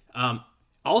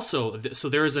 Also, so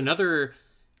there is another,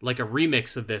 like a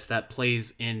remix of this that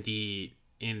plays in the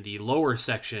lower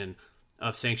section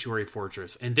of Sanctuary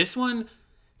Fortress, and this one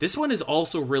is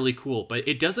also really cool, but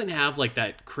it doesn't have like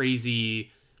that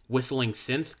crazy whistling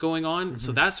synth going on,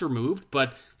 so that's removed.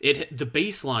 But the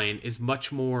bass line is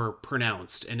much more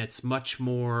pronounced, and it's much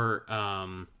more.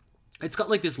 It's got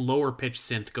like this lower pitch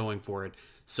synth going for it,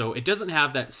 So it doesn't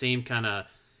have that same kind of,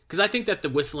 because I think that the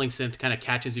whistling synth kind of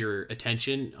catches your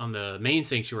attention on the main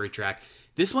Sanctuary track.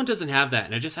 This one doesn't have that,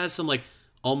 and it just has some like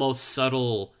almost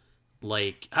subtle,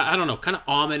 like I don't know, kind of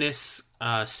ominous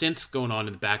synths going on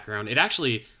in the background. It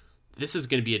actually, this is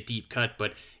going to be a deep cut,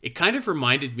 but it kind of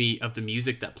reminded me of the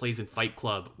music that plays in Fight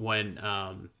Club when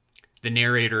the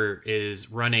narrator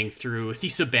is running through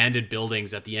these abandoned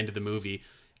buildings at the end of the movie.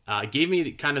 It gave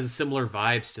me kind of similar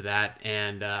vibes to that,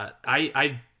 and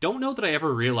I don't know that I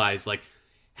ever realized like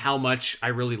how much I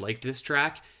really liked this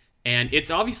track. And it's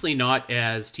obviously not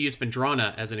as, to use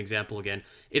Phendrana as an example again,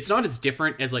 it's not as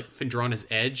different as like Phendrana's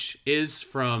Edge is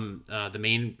from the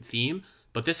main theme,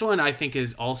 but this one I think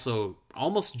is also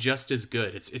almost just as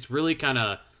good. It's really kind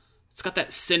of, it's got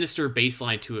that sinister bass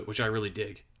line to it, which I really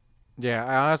dig. Yeah,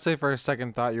 I honestly for a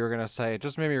second thought you were gonna say it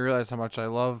just made me realize how much I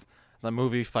love the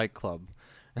movie Fight Club.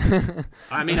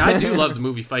 I mean, I do love the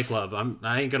movie Fight Club.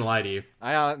 I ain't gonna lie to you.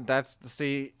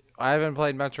 I haven't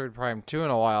played Metroid Prime 2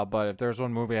 in a while, but if there's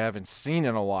one movie I haven't seen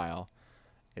in a while,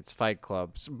 it's Fight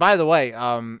Club. By the way,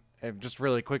 just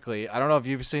really quickly, I don't know if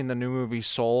you've seen the new movie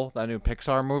Soul, that new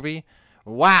Pixar movie.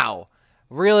 Wow,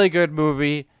 really good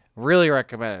movie. Really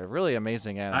recommend it. Really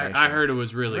amazing animation. I heard it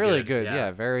was really good.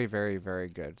 Yeah, very, very, very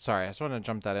good. Sorry, I just wanted to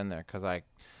jump that in there because I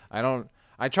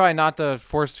try not to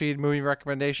force feed movie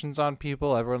recommendations on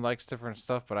people. Everyone likes different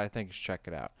stuff, but I think you should check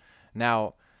it out.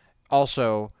 Now,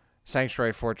 also,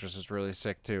 Sanctuary Fortress is really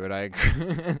sick too, and I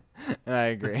agree. And I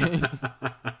agree.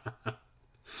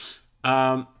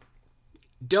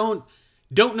 Don't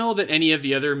know that any of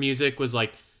the other music was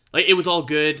like it was all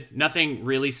good. Nothing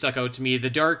really stuck out to me. The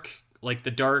dark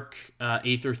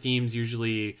Aether themes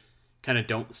usually kind of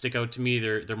don't stick out to me.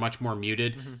 They're much more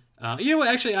muted. Mm-hmm. You know what?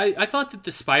 Actually, I thought that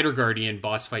the Spider Guardian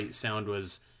boss fight sound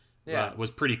was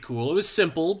pretty cool. It was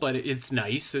simple, but it's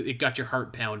nice. It got your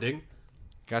heart pounding.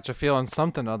 Got you feeling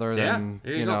something other than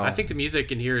there you know. I think the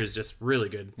music in here is just really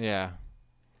good. Yeah.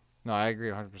 No, I agree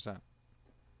 100%.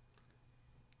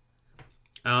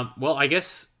 Well, I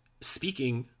guess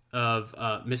speaking of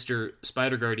Mr.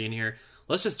 Spider Guardian here,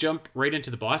 let's just jump right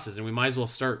into the bosses, and we might as well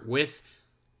start with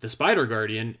the Spider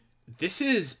Guardian. This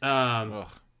is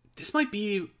this might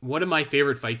be one of my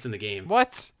favorite fights in the game.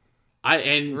 What?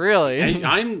 Really?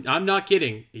 I'm not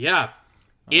kidding. Yeah.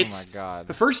 Oh my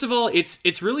god. First of all,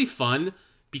 it's really fun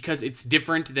because it's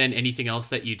different than anything else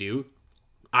that you do.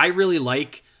 I really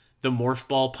like the morph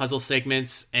ball puzzle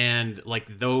segments and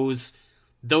like those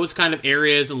kind of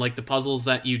areas and like the puzzles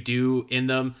that you do in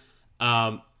them.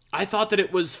 I thought that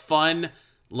it was fun,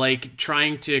 like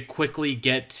trying to quickly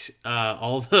get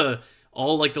all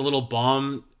like the little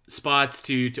bomb spots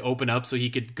to open up so he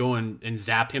could go and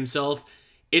zap himself.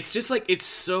 It's just like it's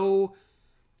so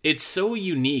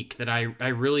unique that I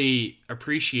really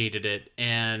appreciated it.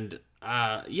 And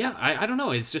I don't know,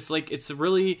 it's just like it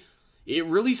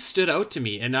really stood out to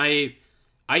me. And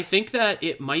I think that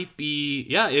it might be,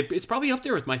 it's probably up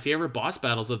there with my favorite boss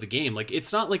battles of the game. Like,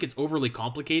 it's not like it's overly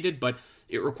complicated, but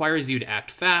it requires you to act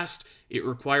fast. It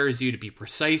requires you to be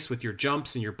precise with your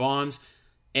jumps and your bombs.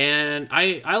 And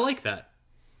I like that.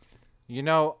 You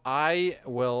know, I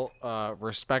will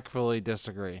respectfully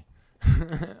disagree.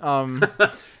 You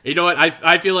know what?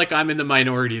 I feel like I'm in the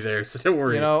minority there, so don't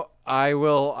worry. You know, I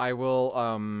will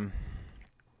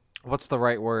what's the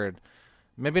right word?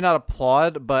 Maybe not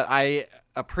applaud, but I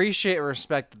appreciate and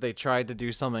respect that they tried to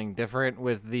do something different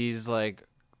with these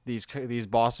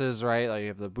bosses, right? Like you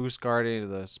have the Boost Guardian,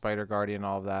 the Spider Guardian,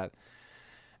 all of that.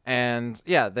 And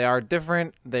yeah, they are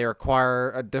different. They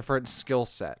require a different skill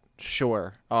set.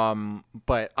 Sure.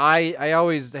 But I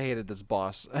always hated this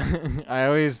boss.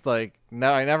 I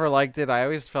never liked it. I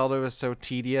always felt it was so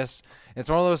tedious. It's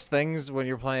one of those things when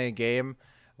you're playing a game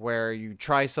where you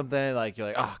try something and like you're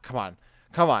like, oh, come on.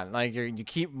 Like you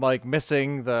keep like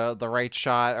missing the right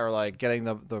shot or like getting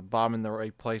the bomb in the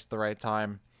right place at the right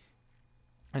time,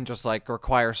 and just like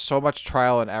requires so much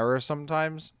trial and error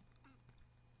sometimes.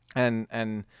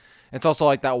 And it's also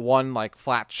like that one like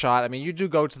flat shot. I mean, you do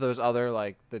go to those other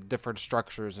like the different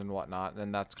structures and whatnot,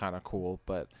 and that's kind of cool.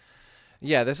 But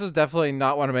yeah, this is definitely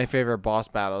not one of my favorite boss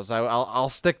battles. I'll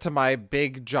stick to my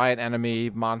big giant enemy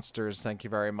monsters. Thank you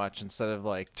very much. Instead of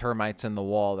like termites in the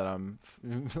wall that I'm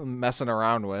messing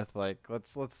around with. Like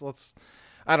let's.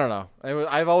 I don't know.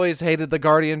 I've always hated the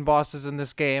Guardian bosses in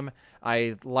this game.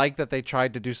 I like that they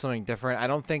tried to do something different. I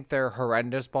don't think their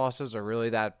horrendous bosses are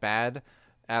really that bad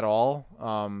at all.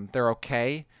 They're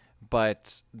okay,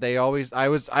 but I always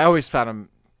found them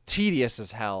tedious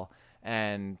as hell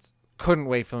and couldn't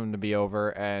wait for them to be over,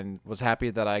 and was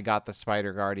happy that I got the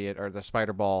Spider Guardian or the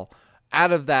Spider Ball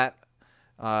out of that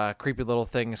creepy little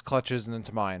thing's clutches and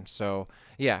into mine. So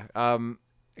yeah,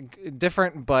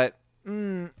 different, but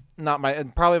not my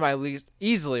probably my least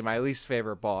easily my least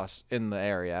favorite boss in the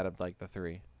area out of like the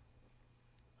three.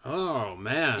 Oh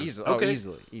man. Easily, Okay.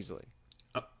 easily.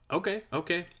 Okay.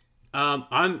 Okay.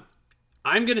 I'm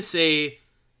gonna say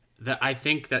that I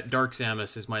think that Dark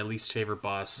Samus is my least favorite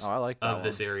boss Oh, I like that of one.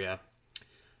 this area.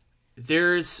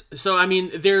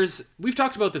 We've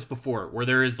talked about this before, where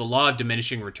there is the law of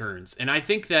diminishing returns, and I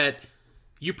think that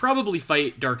you probably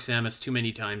fight Dark Samus too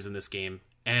many times in this game,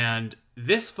 and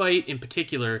this fight in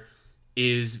particular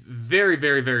is very,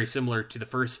 very, very similar to the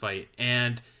first fight,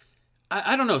 and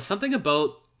I don't know, something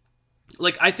about,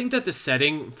 like, I think that the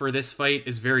setting for this fight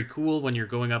is very cool when you're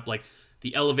going up, like,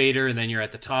 the elevator and then you're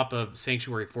at the top of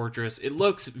Sanctuary Fortress. It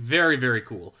looks very, very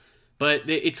cool, but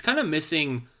it's kind of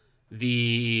missing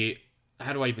the,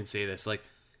 how do I even say this? Like,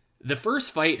 the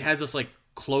first fight has this like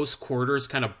close quarters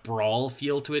kind of brawl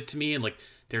feel to it to me, and like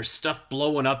there's stuff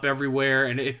blowing up everywhere,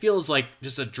 and it feels like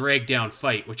just a dragged down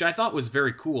fight, which I thought was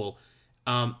very cool.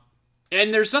 And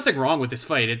there's nothing wrong with this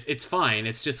fight. It's fine.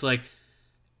 It's just like,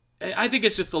 I think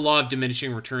it's just the law of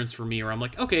diminishing returns for me, where I'm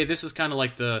like, okay, this is kind of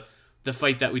like the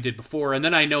fight that we did before, and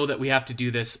then I know that we have to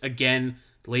do this again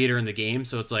later in the game,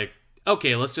 so it's like,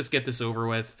 okay, let's just get this over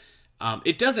with.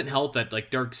 It doesn't help that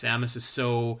like Dark Samus is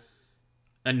so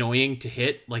annoying to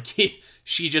hit. Like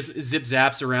she just zip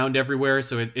zaps around everywhere,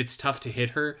 so it's tough to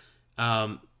hit her.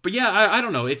 But yeah, I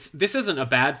don't know. This isn't a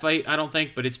bad fight, I don't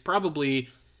think, but it's probably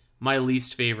my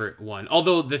least favorite one.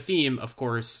 Although the theme, of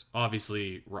course,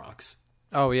 obviously rocks.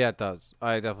 Oh yeah, it does.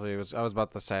 I was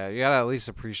about to say, you gotta at least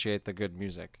appreciate the good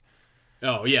music.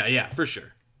 Oh yeah, for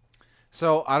sure.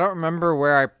 So I don't remember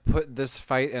where I put this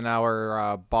fight in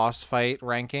our boss fight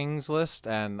rankings list,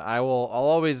 and I'll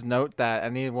always note that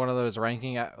any one of those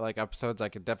ranking like episodes, I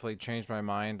could definitely change my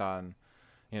mind on,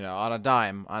 on a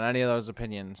dime on any of those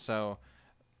opinions. So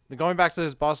going back to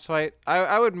this boss fight,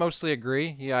 I would mostly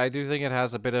agree. Yeah, I do think it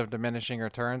has a bit of diminishing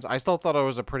returns. I still thought it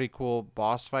was a pretty cool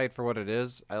boss fight for what it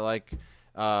is. I like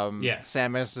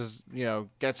Samus is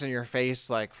gets in your face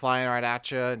like flying right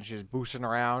at you, and she's boosting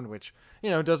around, which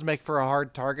does make for a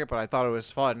hard target, but I thought it was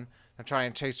fun to try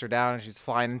and chase her down, and she's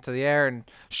flying into the air and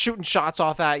shooting shots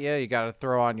off at you. You got to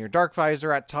throw on your dark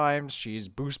visor at times. She's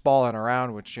boost balling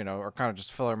around, which are kind of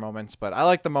just filler moments, but I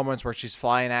like the moments where she's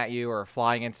flying at you or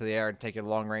flying into the air and taking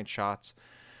long range shots.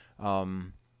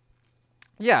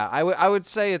 Yeah, I would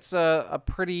say it's a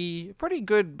pretty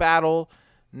good battle.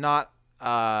 Not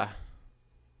I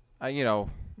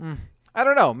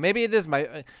don't know. Maybe it is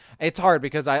it's hard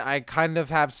because I kind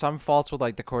of have some faults with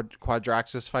like the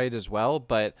Quadraxis fight as well,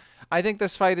 but I think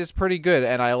this fight is pretty good,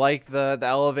 and I like the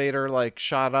elevator like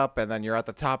shot up, and then you're at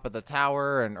the top of the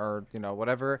tower, or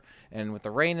whatever, and with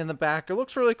the rain in the back, it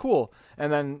looks really cool.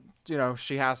 And then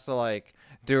she has to like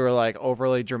do her like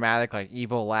overly dramatic like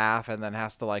evil laugh, and then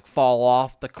has to like fall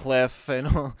off the cliff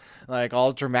and like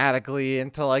all dramatically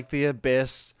into like the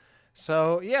abyss.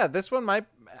 So yeah, this one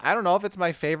I don't know if it's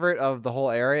my favorite of the whole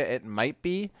area. It might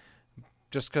be,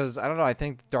 just because, I don't know, I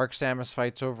think Dark Samus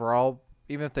fights overall,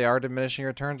 even if they are diminishing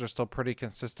returns, are still pretty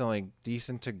consistently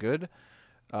decent to good.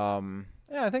 Yeah,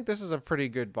 I think this is a pretty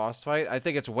good boss fight. I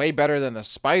think it's way better than the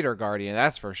Spider Guardian,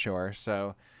 that's for sure.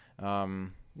 So,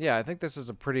 yeah, I think this is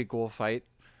a pretty cool fight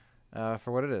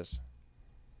for what it is.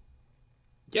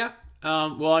 Yeah.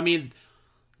 Well, I mean,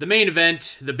 the main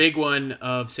event, the big one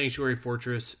of Sanctuary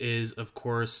Fortress is, of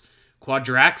course,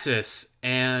 Quadraxis,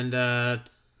 and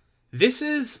this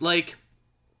is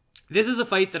a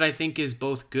fight that I think is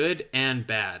both good and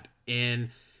bad.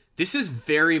 And this is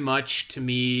very much to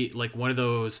me like one of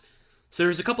those. So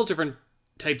there's a couple different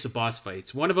types of boss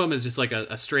fights. One of them is just like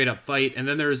a straight up fight, and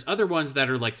then there's other ones that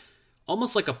are like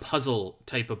almost like a puzzle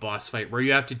type of boss fight where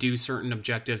you have to do certain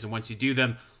objectives, and once you do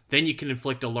them, then you can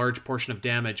inflict a large portion of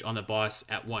damage on the boss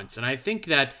at once. And I think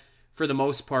that for the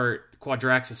most part,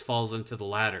 Quadraxis falls into the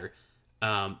latter.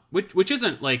 Which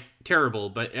isn't like terrible,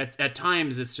 but at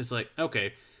times it's just like,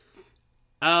 okay.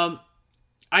 I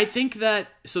think that,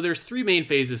 so there's three main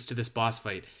phases to this boss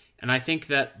fight, and I think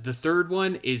that the third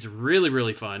one is really,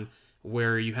 really fun,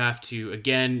 where you have to,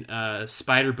 again,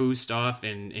 spider boost off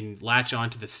and latch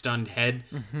onto the stunned head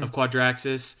of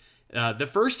Quadraxis. The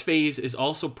first phase is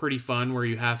also pretty fun, where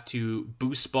you have to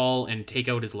boost ball and take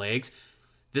out his legs.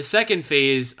 The second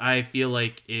phase, I feel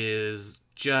like, is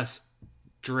just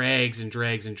drags and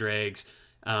drags and drags.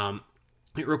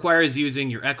 It requires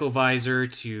using your Echo Visor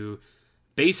to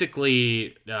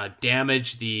basically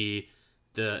damage the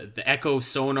Echo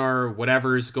Sonar,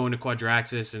 whatever's going to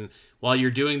Quadraxis. And while you're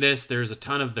doing this, there's a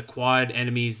ton of the quad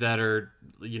enemies that are,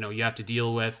 you have to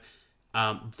deal with.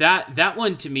 That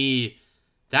one, to me,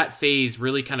 that phase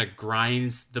really kind of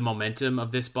grinds the momentum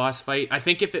of this boss fight. I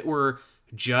think if it were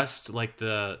just like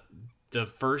the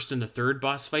first and the third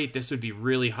boss fight, this would be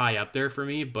really high up there for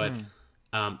me. But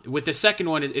with the second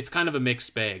one, it's kind of a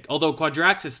mixed bag. Although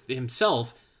Quadraxis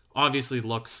himself obviously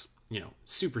looks,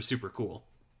 super, super cool.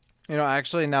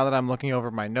 Actually, now that I'm looking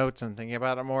over my notes and thinking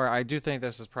about it more, I do think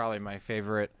this is probably my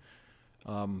favorite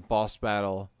boss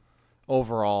battle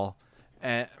overall,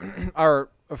 and or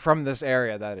from this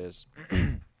area, that is.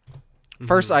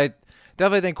 First, I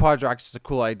definitely think Quadrax is a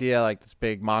cool idea, like this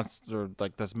big monster,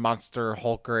 like this monster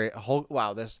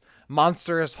this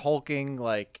monstrous hulking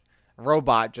like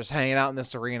robot just hanging out in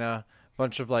this arena.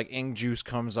 Bunch of like ink juice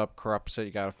comes up, corrupts it.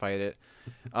 You gotta fight it.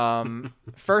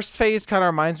 First phase kind of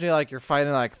reminds me like you're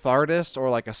fighting like Thardus or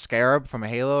like a Scarab from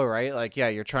Halo, right? Like, yeah,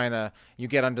 you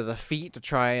get under the feet to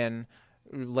try and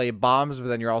lay bombs, but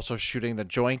then you're also shooting the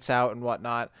joints out and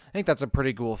whatnot. I think that's a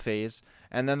pretty cool phase.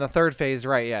 And then the third phase,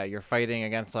 right? Yeah, you're fighting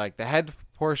against like the head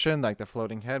portion, like the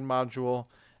floating head module,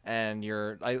 and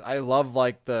I love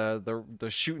like the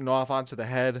shooting off onto the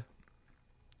head,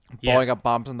 blowing up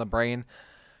bombs in the brain.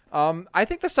 I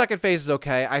think the second phase is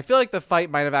okay. I feel like the fight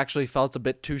might have actually felt a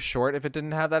bit too short if it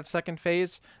didn't have that second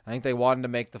phase. I think they wanted to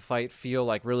make the fight feel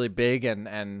like really big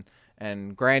and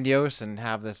grandiose and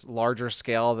have this larger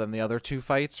scale than the other two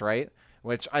fights, right?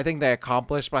 Which I think they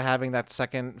accomplished by having that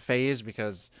second phase,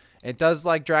 because it does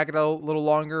like drag it a little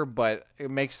longer, but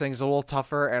it makes things a little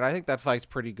tougher. And I think that fight's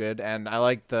pretty good. And I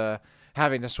like the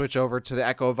having to switch over to the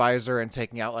Echo Visor and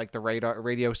taking out like the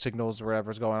radio signals or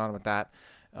whatever's going on with that.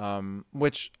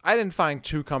 Which I didn't find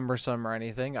too cumbersome or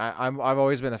anything. I've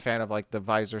always been a fan of like the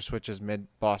visor switches mid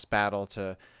boss battle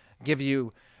to give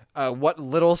you what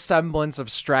little semblance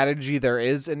of strategy there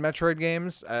is in Metroid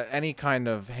games. Any kind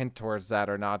of hint towards that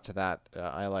or nod to that,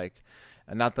 I like.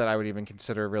 And not that I would even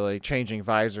consider really changing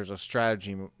visors of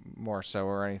strategy more so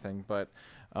or anything, but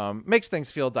makes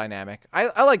things feel dynamic.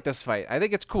 I like this fight. I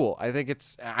think it's cool. I think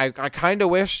I kind of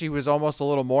wish he was almost a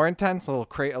little more intense, a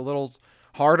little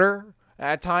harder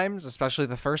at times, especially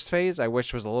the first phase. I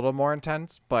wish was a little more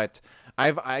intense, but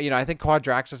I think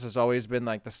Quadraxis has always been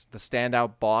like the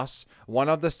standout boss, one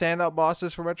of the standout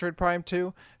bosses for Metroid Prime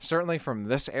 2. Certainly from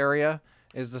this area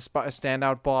is the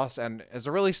standout boss, and is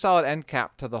a really solid end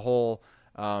cap to the whole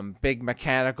big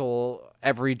mechanical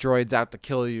every droid's out to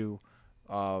kill you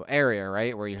area,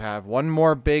 right? Where you have one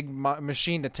more big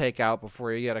machine to take out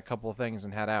before you get a couple things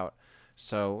and head out.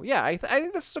 So yeah, I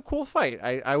think this is a cool fight.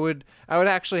 I would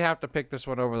actually have to pick this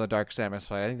one over the Dark Samus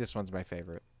fight. I think this one's my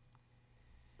favorite.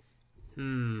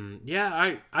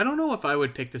 Yeah, I don't know if I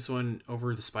would pick this one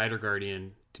over the Spider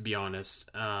Guardian, to be honest.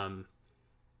 I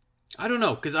don't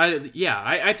know, because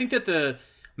I think that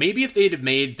maybe if they'd have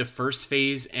made the first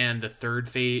phase and the third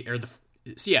phase, or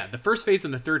the first phase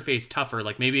and the third phase tougher,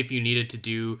 like maybe if you needed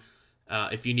to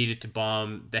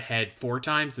bomb the head 4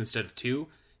 times instead of 2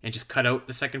 and just cut out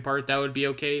the second part, that would be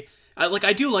okay.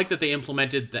 I do like that they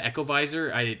implemented the Echo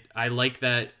Visor. I like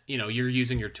that, you're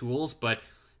using your tools, but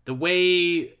the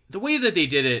way that they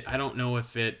did it, I don't know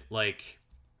if it was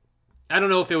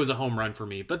a home run for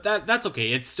me, but that's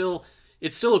okay. It's still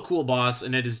a cool boss,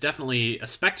 and it is definitely a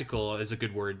spectacle, is a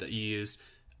good word that you used,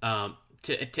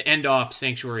 to end off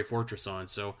Sanctuary Fortress on.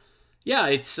 So yeah,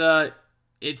 it's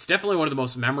definitely one of the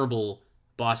most memorable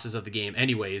bosses of the game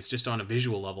anyways, just on a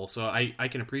visual level. So I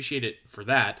can appreciate it for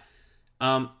that.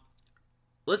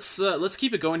 Let's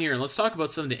keep it going here, and let's talk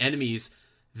about some of the enemies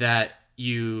that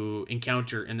you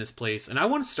encounter in this place. And I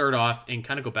want to start off and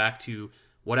kind of go back to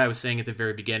what I was saying at the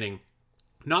very beginning.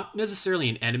 Not necessarily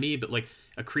an enemy, but like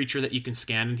a creature that you can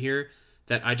scan in here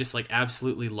that I just like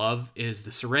absolutely love is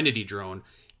the Serenity Drone.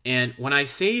 And when I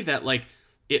say that like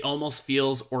it almost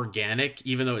feels organic,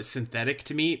 even though it's synthetic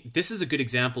to me, this is a good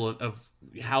example of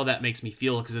how that makes me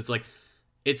feel, because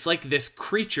it's like this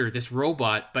creature, this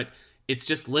robot, but it's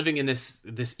just living in this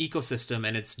ecosystem,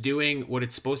 and it's doing what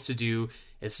it's supposed to do.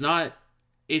 It's not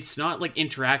like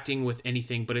interacting with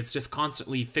anything, but it's just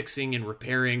constantly fixing and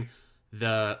repairing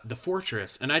the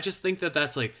fortress. And I just think that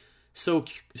that's like so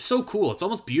cool. It's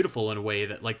almost beautiful in a way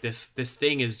that like this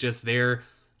thing is just there,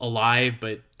 alive,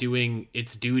 but doing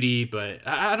its duty. But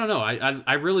I don't know.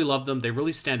 I really love them. They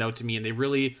really stand out to me,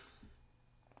 and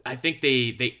I think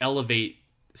they elevate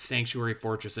Sanctuary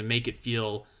Fortress and make it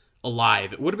feel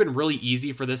alive. It would have been really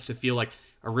easy for this to feel like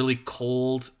a really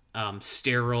cold,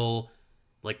 sterile,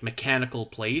 like mechanical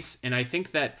place. And I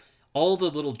think that all the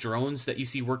little drones that you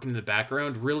see working in the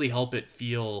background really help it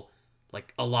feel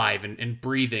like alive and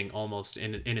breathing almost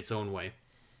in its own way.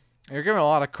 You're giving a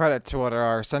lot of credit to what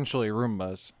are essentially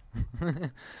Roombas.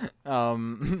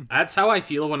 That's how I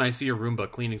feel when I see a Roomba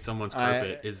cleaning someone's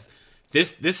carpet. Is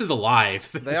this is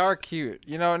alive. They are cute.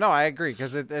 You know, no, I agree,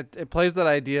 because it plays that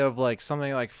idea of like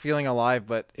something like feeling alive,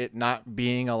 but it not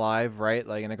being alive, right?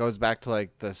 Like, and it goes back to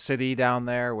like the city down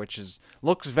there, which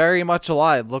looks very much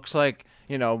alive. Looks like,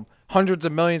 you know, hundreds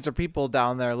of millions of people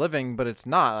down there living, but it's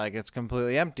not. Like, it's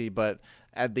completely empty. But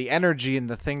the energy and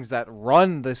the things that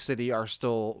run the city are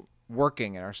still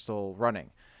working and are still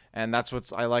running. And that's what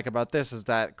I like about this, is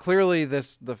that clearly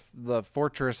the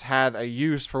fortress had a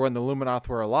use for when the Luminoth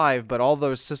were alive, but all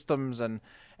those systems and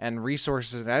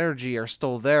resources and energy are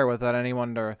still there without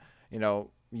anyone to, you know,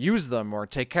 use them or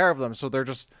take care of them. So they're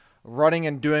just running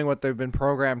and doing what they've been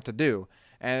programmed to do.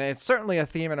 And it's certainly a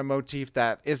theme and a motif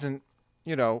that isn't,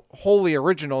 you know, wholly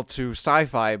original to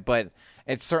sci-fi, but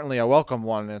it's certainly a welcome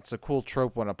one. It's a cool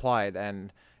trope when applied.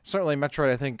 And certainly Metroid,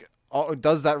 I think,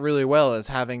 does that really well, is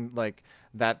having like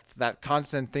that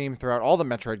constant theme throughout all the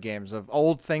Metroid games of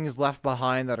old things left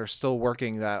behind that are still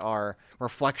working, that are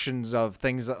reflections of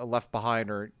things that are left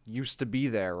behind or used to be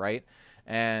there, right?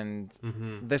 And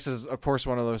this is, of course,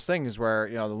 one of those things where,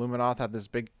 you know, the Luminoth had this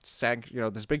big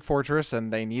this big fortress,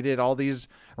 and they needed all these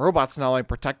robots to not only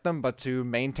protect them but to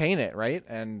maintain it, right?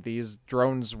 And these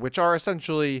drones, which are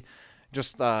essentially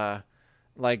just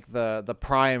like the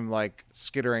prime, like,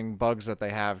 skittering bugs that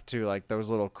they have too, like those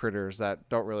little critters that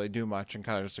don't really do much and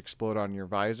kind of just explode on your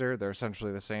visor. They're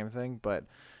essentially the same thing, but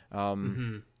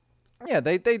yeah,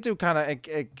 they do kind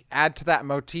of add to that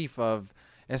motif of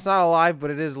it's not alive, but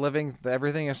it is living.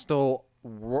 Everything is still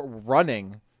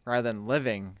running rather than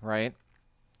living, right?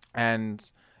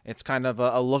 And it's kind of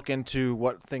a look into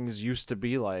what things used to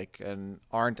be like and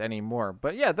aren't anymore.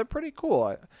 But yeah, they're pretty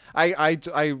cool. I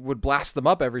would blast them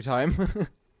up every time.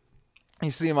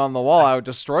 You see them on the wall, I would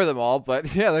destroy them all.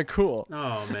 But yeah, they're cool.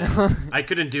 Oh man, I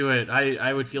couldn't do it.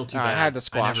 I would feel too bad. I had to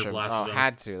squash them.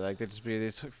 Had to. Like, they'd just be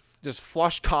these just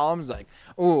flush columns, like,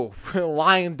 ooh,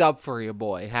 lined up for you,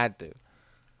 boy. Had to.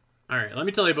 All right, let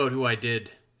me tell you about who I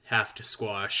did have to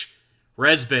squash.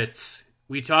 Resbits.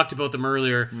 We talked about them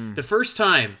earlier. The first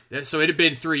time, so it had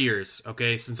been 3 years,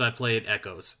 okay, since I played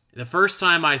Echoes. The first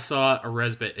time I saw a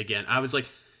Resbit again, I was like,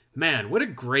 man, what a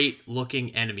great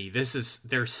looking enemy.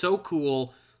 They're so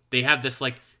cool. They have this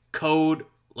like code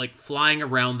like flying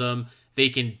around them. They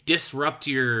can disrupt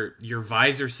your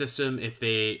visor system if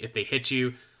they hit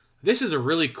you. This is a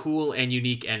really cool and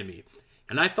unique enemy.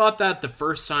 And I thought that the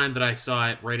first time that I saw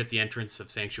it, right at the entrance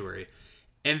of Sanctuary.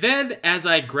 And then, as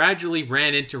I gradually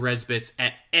ran into Resbits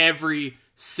at every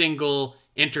single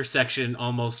intersection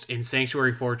almost in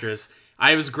Sanctuary Fortress,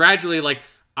 I was gradually like,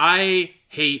 I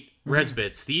hate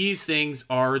Resbits. These things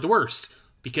are the worst,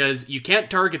 because you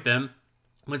can't target them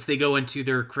once they go into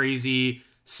their crazy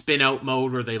spin-out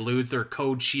mode where they lose their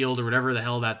code shield or whatever the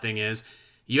hell that thing is.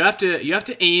 You have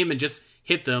to aim and just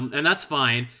hit them, and that's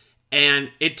fine. And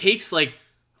it takes like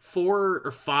 4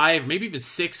 or 5, maybe even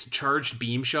 6 charged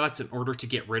beam shots in order to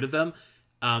get rid of them.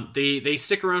 They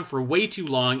stick around for way too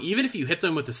long. Even if you hit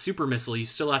them with a super missile, you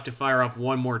still have to fire off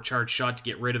one more charged shot to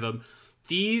get rid of them.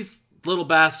 These little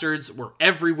bastards were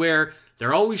everywhere.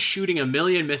 They're always shooting a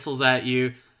million missiles at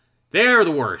you. They're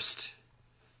the worst.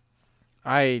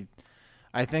 I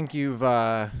think you've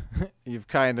you've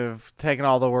kind of taken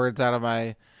all the words out of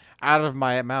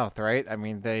my mouth, right? I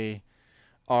mean, they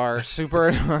are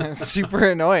super super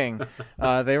annoying.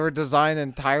 They were designed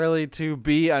entirely to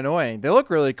be annoying. They look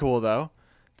really cool though.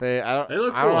 I don't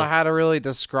know how to really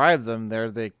describe them. They're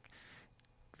the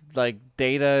like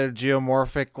data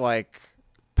geomorphic like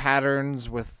patterns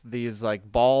with these like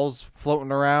balls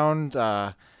floating around.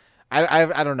 I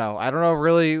don't know. I don't know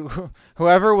really.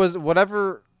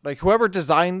 Whoever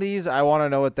designed these, I want to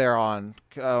know what they're on,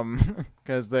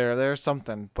 because they're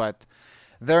something. But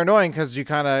they're annoying because you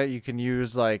can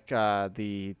use like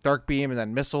the dark beam and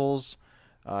then missiles.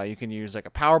 You can use like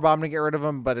a power bomb to get rid of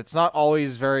them, but it's not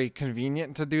always very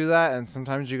convenient to do that. And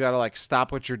sometimes you gotta like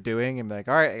stop what you're doing and be like,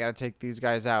 all right, I gotta take these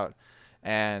guys out.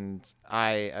 And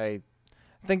I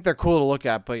think they're cool to look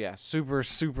at, but yeah, super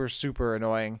super super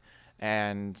annoying.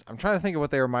 And I'm trying to think of what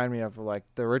they remind me of, like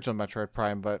the original Metroid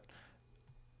Prime. But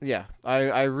yeah,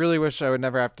 I really wish I would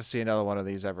never have to see another one of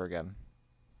these ever again.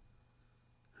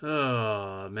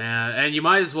 Oh man, and you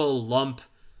might as well lump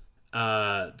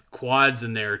quads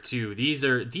in there too. These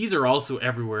are also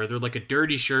everywhere. They're like a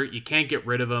dirty shirt. You can't get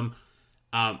rid of them.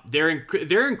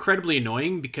 They're incredibly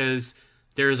annoying because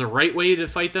there's a right way to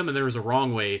fight them and there's a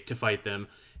wrong way to fight them.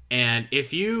 And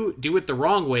if you do it the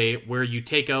wrong way, where you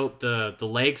take out the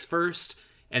legs first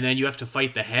and then you have to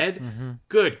fight the head,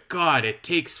 good God, it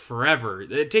takes forever.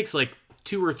 It takes like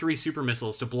 2 or 3 super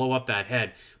missiles to blow up that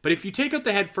head. But if you take out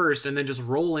the head first and then just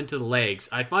roll into the legs,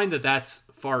 I find that that's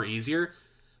far easier.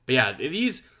 But yeah,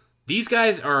 these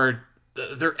guys are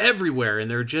they're everywhere, and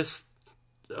they're just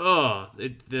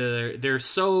they're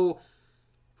so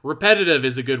repetitive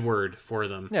is a good word for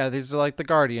them. Yeah, these are like the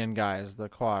Guardian guys, the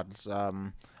quads. I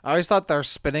always thought their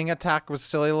spinning attack was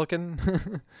silly looking.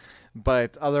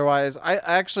 But otherwise,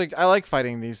 I like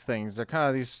fighting these things. They're kind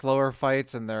of these slower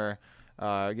fights, and they're,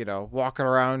 walking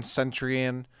around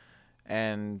sentrying,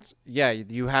 and yeah,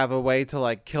 you have a way to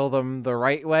like kill them the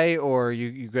right way, or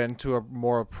you get into a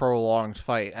more prolonged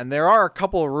fight. And there are a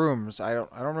couple of rooms. I don't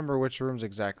remember which rooms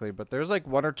exactly, but there's like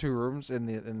 1 or 2 rooms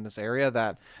in this area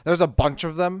that there's a bunch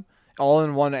of them all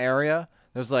in one area.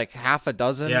 There's like half a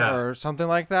dozen or something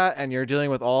like that, and you're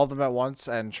dealing with all of them at once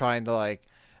and trying to like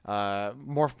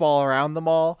morph ball around them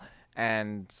all.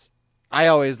 And I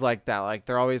always like that. Like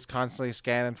they're always constantly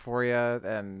scanning for you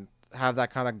and have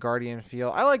that kind of guardian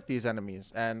feel. I like these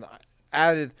enemies, and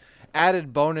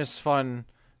added bonus fun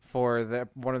for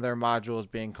one of their modules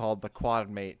being called the quad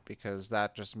mate, because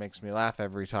that just makes me laugh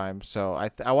every time. So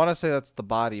I want to say that's the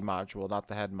body module, not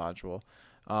the head module.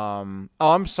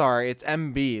 I'm sorry, it's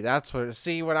MB. That's what.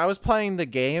 See, when I was playing the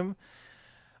game,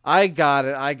 I got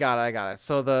it.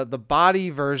 So the body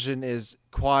version is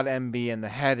quad MB and the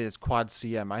head is quad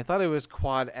CM. I thought it was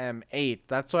quad M8.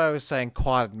 That's why I was saying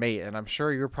quad mate, and I'm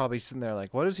sure you're probably sitting there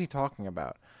like, what is he talking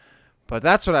about? But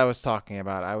that's what I was talking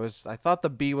about. I thought the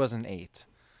B was an 8.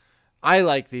 I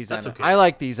like these enemies. Okay. I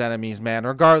like these enemies, man.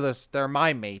 Regardless, they're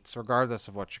my mates, regardless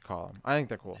of what you call them. I think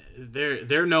they're cool.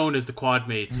 They're known as the quad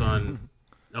mates on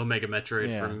Omega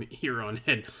Metroid from here on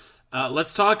in.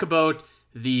 Let's talk about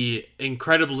the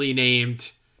incredibly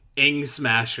named Ing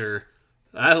Smasher.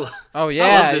 I love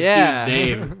this dude's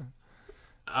name.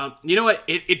 You know what?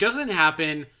 It doesn't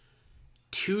happen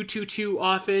too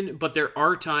often, but there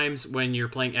are times when you're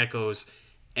playing Echoes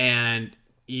and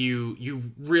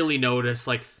you really notice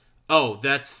like, oh,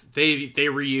 that's they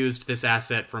reused this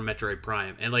asset from Metroid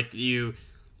Prime, and like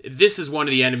this is one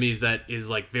of the enemies that is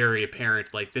like very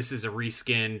apparent. Like this is a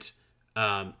reskinned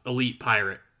elite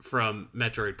pirate from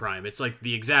Metroid Prime. It's like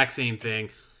the exact same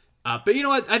thing. But you know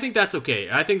what? I think that's okay.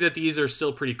 I think that these are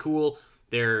still pretty cool.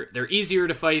 They're easier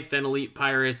to fight than elite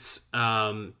pirates.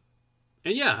 And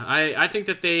yeah, I think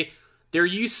that they're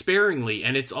used sparingly,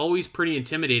 and it's always pretty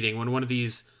intimidating when one of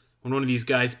these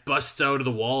guys busts out of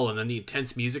the wall and then the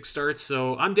intense music starts.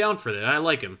 So I'm down for that. I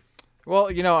like him. Well,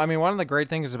 I mean, one of the great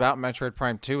things about Metroid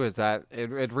Prime 2 is that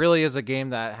it really is a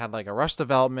game that had like a rush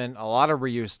development, a lot of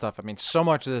reused stuff. I mean, so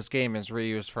much of this game is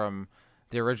reused from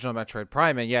the original Metroid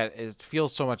Prime, and yet it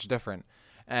feels so much different.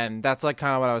 And that's like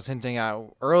kind of what I was hinting at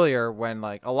earlier, when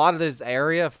like a lot of this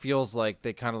area feels like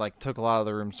they kind of like took a lot of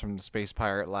the rooms from the Space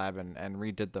Pirate Lab and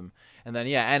redid them. And then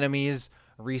enemies,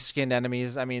 reskinned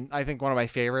enemies. I mean, I think one of my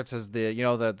favorites is the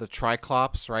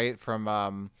Triclops, right,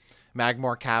 from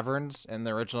Magmore Caverns in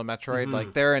the original Metroid. Mm-hmm.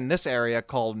 Like they're in this area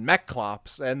called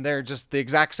Mechclops, and they're just the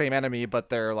exact same enemy, but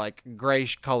they're like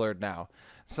grayish colored now.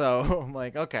 So I'm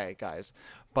like, okay, guys.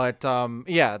 But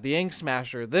the Ink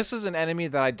Smasher, this is an enemy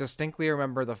that I distinctly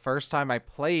remember the first time I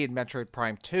played Metroid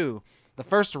Prime 2. The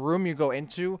first room you go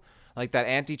into, like that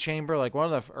antechamber, like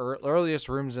one of the earliest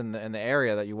rooms in the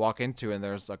area that you walk into, and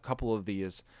there's a couple of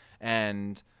these,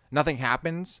 and nothing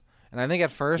happens. And I think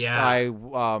at first I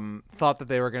thought that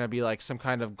they were going to be like some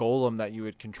kind of golem that you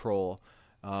would control,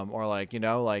 or like,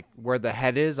 like where the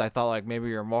head is. I thought like maybe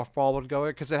your morph ball would go,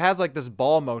 because it has like this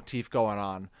ball motif going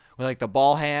on with like the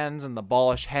ball hands and the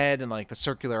ballish head and like the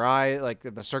circular eye, like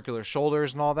the circular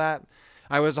shoulders and all that.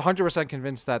 I was 100%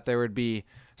 convinced that there would be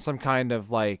some kind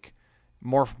of like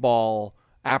morph ball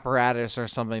apparatus or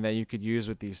something that you could use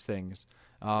with these things.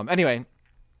 Anyway,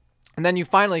 and then you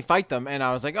finally fight them, and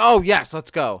I was like, oh yes,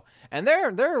 let's go. And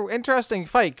they're interesting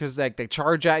fight, because like they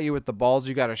charge at you with the balls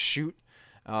you got to shoot,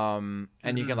 and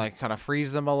you can like kind of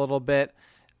freeze them a little bit.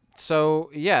 So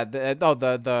yeah,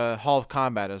 the Hall of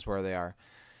Combat is where they are.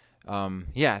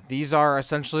 These are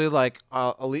essentially like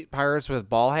elite pirates with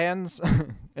ball hands.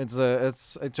 It's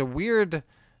a weird,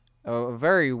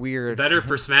 very weird. Better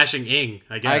for smashing Ing,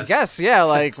 I guess. I guess, yeah.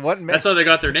 Like that's how they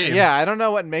got their name. Yeah, I don't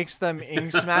know what makes them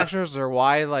Ing Smashers, or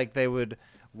why like they would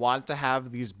want to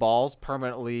have these balls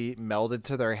permanently melded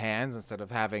to their hands instead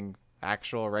of having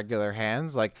actual regular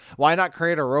hands. Like, why not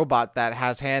create a robot that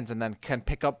has hands and then can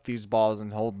pick up these balls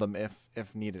and hold them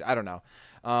if needed? I don't know.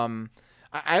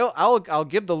 I'll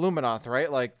give the Luminoth,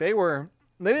 right? Like they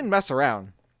didn't mess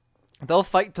around. They'll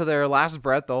fight to their last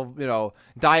breath. They'll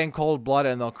die in cold blood,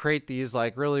 and they'll create these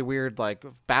like really weird like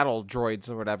battle droids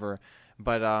or whatever.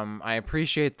 But I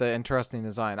appreciate the interesting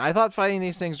design. I thought fighting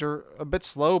these things were a bit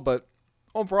slow, but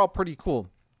overall pretty cool,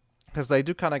 because they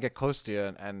do kind of get close to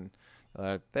you, and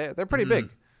they're pretty big.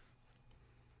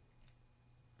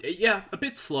 Yeah, a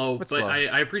bit slow, Bit but slow.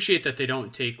 I appreciate that they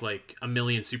don't take like a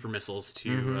million super missiles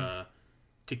to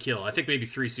kill. I think maybe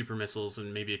 3 super missiles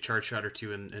and maybe a charge shot or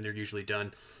two, and they're usually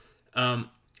done. All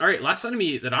right, last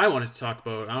enemy that I wanted to talk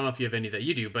about. I don't know if you have any that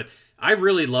you do, but I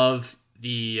really love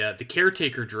the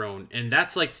caretaker drone, and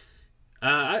that's like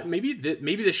maybe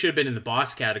this should have been in the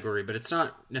boss category, but it's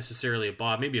not necessarily a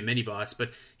boss. Maybe a mini boss,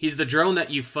 but he's the drone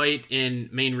that you fight in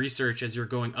main research as you're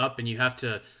going up, and you have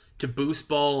to boost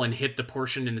ball and hit the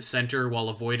portion in the center while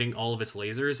avoiding all of its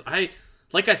lasers.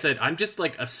 Like I said, I'm just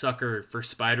like a sucker for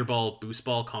spider ball boost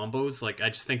ball combos. Like I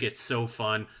just think it's so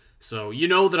fun. So you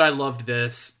know that I loved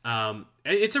this.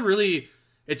 It's a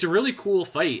really cool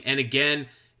fight, and again,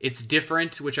 it's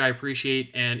different, which I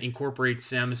appreciate, and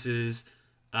incorporates Samus's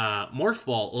morph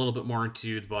ball a little bit more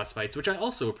into the boss fights, which I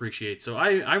also appreciate. So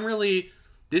I'm really,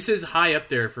 this is high up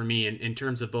there for me in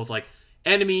terms of both like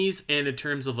enemies and in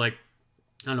terms of like,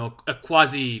 I don't know, a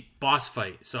quasi boss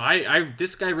fight. So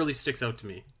this guy really sticks out to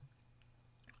me.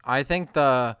 I think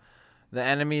the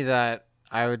enemy that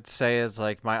I would say is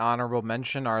like my honorable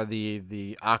mention are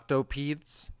the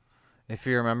octopedes. If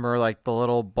you remember, like the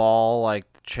little ball, like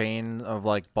chain of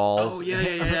like Oh balls.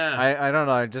 yeah. I don't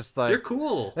know. I just like They're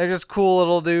cool. they're just cool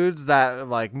little dudes that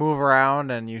like move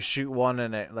around, and you shoot one,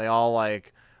 and they all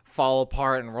like fall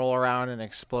apart and roll around and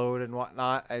explode and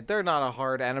whatnot. They're not a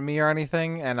hard enemy or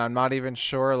anything, and I'm not even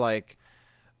sure like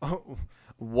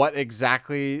what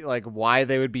exactly, like why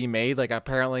they would be made. Like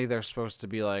apparently they're supposed to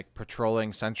be like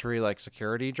patrolling sentry like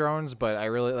security drones, but I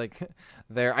really like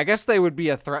they're, I guess they would be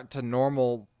a threat to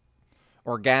normal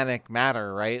organic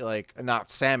matter, right? Like not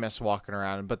Samus walking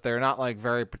around, but they're not like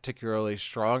very particularly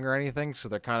strong or anything, so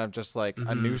they're kind of just like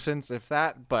a nuisance, if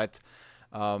that. But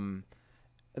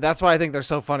that's why I think they're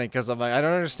so funny, because I'm like, I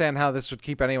don't understand how this would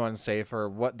keep anyone safe, or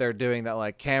what they're doing that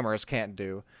like cameras can't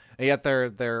do. And yet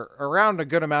they're around a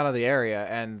good amount of the area,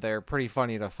 and they're pretty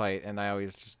funny to fight. And I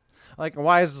always just like,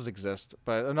 why does this exist?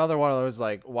 But another one of those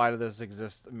like, why does this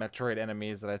exist? Metroid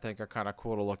enemies that I think are kind of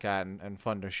cool to look at and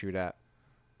fun to shoot at.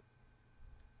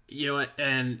 You know,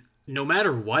 and no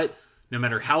matter what, no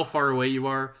matter how far away you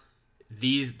are,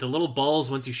 the little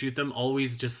balls, once you shoot them,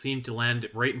 always just seem to land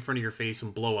right in front of your face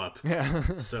and blow up.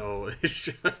 Yeah. So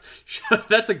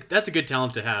that's a good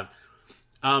talent to have.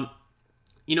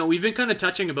 You know, we've been kind of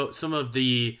touching about some of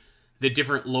the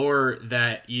different lore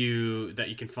that you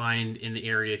can find in the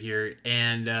area here,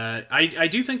 and I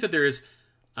do think that there's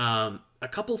a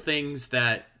couple things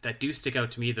that do stick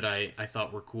out to me that I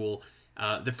thought were cool.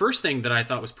 The first thing that I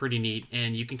thought was pretty neat,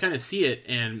 and you can kind of see it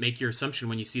and make your assumption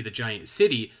when you see the giant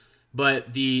city,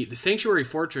 but the Sanctuary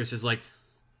Fortress is like,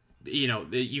 you know,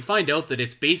 you find out that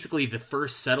it's basically the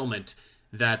first settlement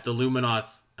that the Luminoth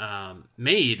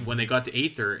made when they got to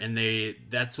Aether, and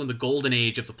that's when the golden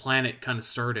age of the planet kind of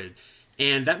started.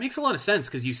 And that makes a lot of sense,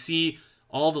 because you see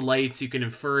all the lights, you can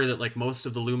infer that like most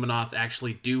of the Luminoth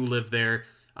actually do live there.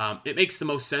 It makes the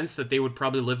most sense that they would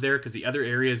probably live there, because the other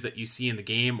areas that you see in the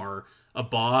game are a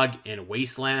bog and a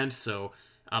wasteland. So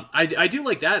I do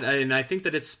like that, and I think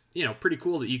that it's, you know, pretty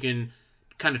cool that you can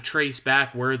kind of trace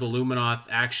back where the Luminoth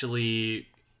actually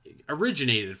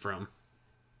originated from.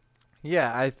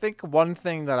 Yeah, I think one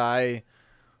thing that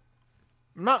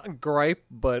not gripe,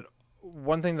 but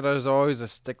one thing that was always a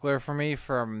stickler for me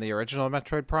from the original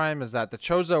Metroid Prime is that the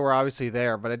Chozo were obviously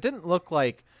there, but it didn't look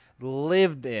like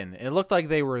lived in. It looked like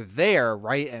they were there,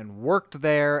 right, and worked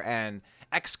there and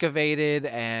excavated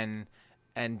and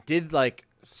did like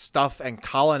stuff and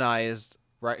colonized,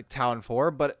 right, Town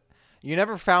 4, but you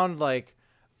never found like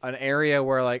an area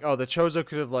where like, oh, the Chozo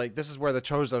could have like, this is where the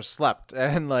Chozo slept,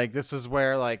 and like this is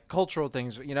where like cultural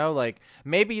things, you know, like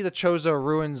maybe the Chozo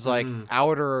ruins like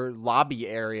outer lobby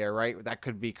area, right? That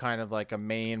could be kind of like a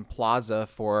main plaza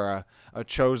for a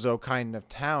Chozo kind of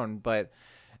town, but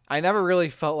I never really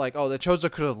felt like, oh, the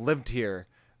Chozo could have lived here,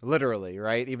 literally,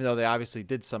 right? Even though they obviously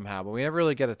did somehow, but we never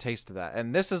really get a taste of that.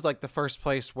 And this is like the first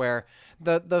place where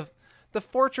the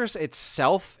fortress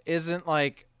itself isn't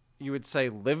like you would say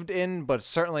lived in, but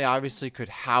certainly obviously could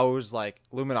house like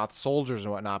Luminoth soldiers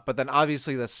and whatnot. But then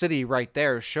obviously the city right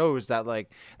there shows that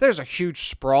like there's a huge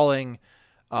sprawling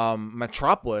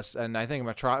metropolis, and I think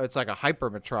it's like a hyper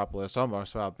metropolis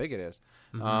almost, how big it is.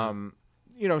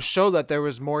 You know, show that there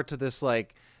was more to this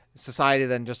like society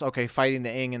than just, okay, fighting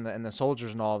the Ing and the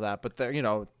soldiers and all of that. But there, you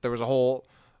know, there was a whole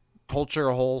culture,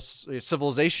 a whole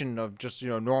civilization of just, you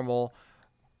know, normal,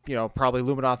 you know, probably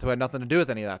Luminoth who had nothing to do with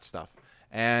any of that stuff.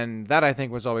 And that I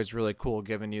think was always really cool,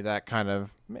 giving you that kind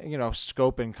of, you know,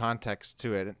 scope and context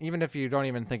to it. And even if you don't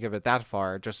even think of it that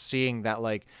far, just seeing that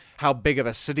like how big of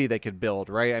a city they could build,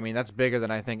 right? I mean, that's bigger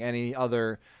than I think any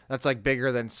other, that's like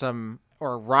bigger than some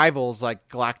or rivals like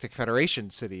Galactic Federation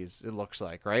cities. It looks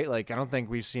like, right? Like I don't think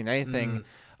we've seen anything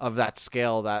of that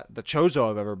scale that the Chozo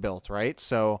have ever built, right?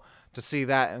 So to see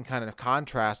that in kind of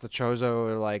contrast, the Chozo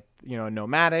are like,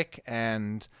 nomadic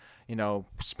and,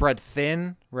 spread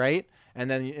thin, right? And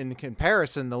then in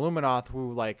comparison, the Luminoth,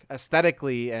 who like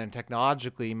aesthetically and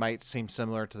technologically might seem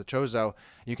similar to the Chozo,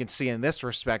 you can see in this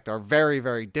respect are very,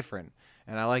 very different.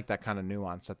 And I like that kind of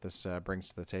nuance that this brings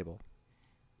to the table.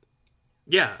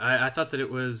 Yeah, I thought that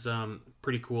it was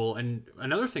pretty cool. And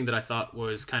another thing that I thought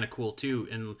was kind of cool too,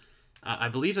 and I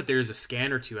believe that there's a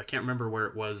scan or two. I can't remember where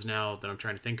it was now that I'm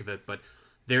trying to think of it, but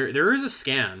there is a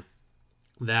scan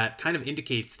that kind of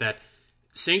indicates that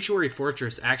Sanctuary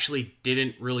Fortress actually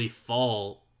didn't really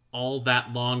fall all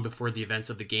that long before the events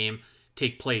of the game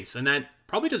take place. And that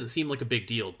probably doesn't seem like a big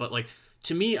deal, but like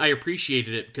to me, I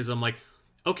appreciated it because I'm like,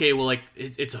 okay, well, like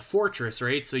it's a fortress,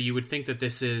 right? So you would think that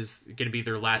this is going to be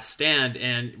their last stand.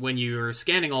 And when you're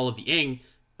scanning all of the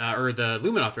or the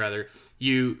Luminoth rather,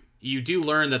 you do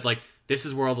learn that like this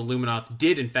is where all the Luminoth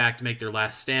did in fact make their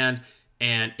last stand,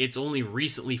 and it's only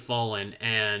recently fallen.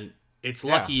 And it's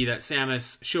lucky that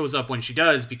Samus shows up when she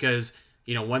does, because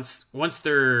once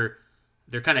they're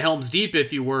kind of helms deep,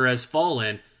 if you were, as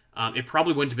fallen, it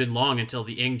probably wouldn't have been long until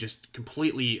the Ing just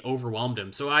completely overwhelmed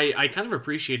him. So I kind of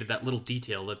appreciated that little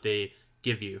detail that they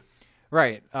give you.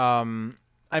 Right. I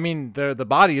mean, the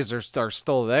bodies are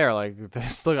still there. Like they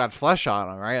still got flesh on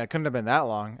them, right? It couldn't have been that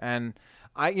long. And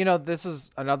this is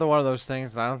another one of those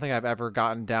things that I don't think I've ever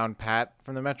gotten down pat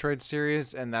from the Metroid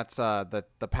series, and that's the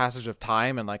passage of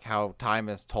time and like how time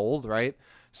is told, right?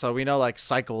 So we know like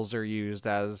cycles are used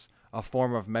as a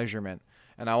form of measurement.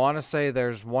 And I want to say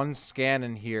there's one scan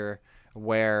in here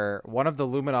where one of the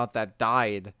Luminoth that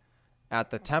died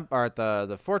at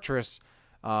the fortress,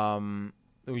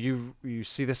 you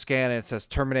see the scan and it says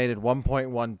terminated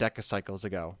 1.1 decacycles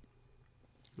ago.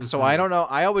 Mm-hmm. So I don't know.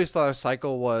 I always thought a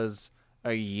cycle was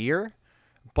a year,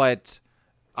 but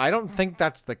I don't think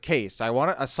that's the case.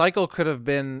 A cycle could have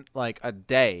been like a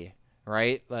day,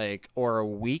 right? Like, or a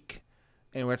week,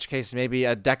 in which case maybe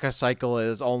a decacycle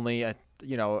is only a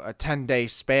 10-day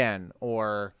span,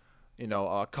 or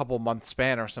a couple month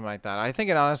span or something like that. I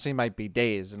think it honestly might be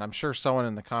days, and I'm sure someone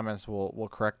in the comments will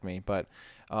correct me, but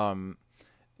 1.1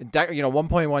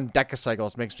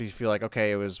 decacycles makes me feel like,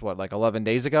 okay, it was like 11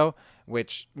 days ago,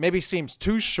 which maybe seems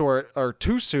too short or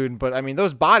too soon, but I mean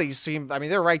those bodies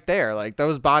they're right there. Like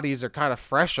those bodies are kind of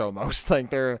fresh almost. Like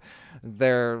they're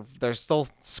still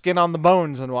skin on the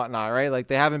bones and whatnot, right? Like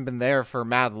they haven't been there for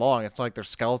mad long. It's not like they're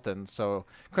skeletons, so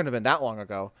it couldn't have been that long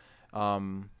ago.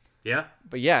 Yeah.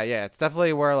 But yeah, it's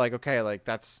definitely where like, okay, like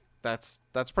that's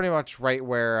pretty much right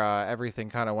where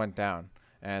everything kind of went down,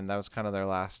 and that was kind of their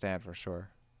last stand for sure.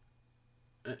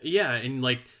 Yeah, and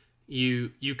like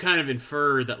you kind of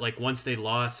infer that like once they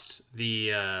lost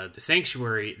the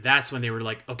sanctuary, that's when they were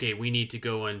like, okay, we need to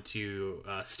go into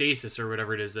stasis or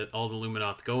whatever it is that all the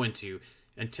Luminoth go into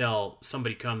until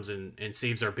somebody comes and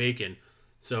saves our bacon.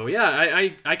 So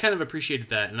yeah, I kind of appreciated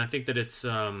that, and I think that it's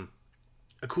a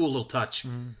cool little touch.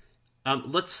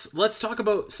 Let's talk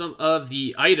about some of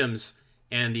the items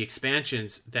and the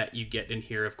expansions that you get in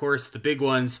here. Of course, the big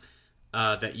ones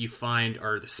that you find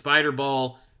are the Spider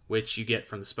Ball, which you get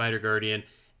from the Spider Guardian,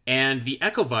 and the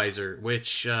Echo Visor,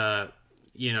 which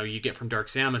you get from Dark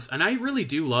Samus. And I really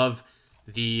do love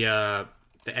the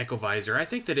Echo Visor. I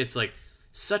think that it's like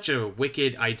such a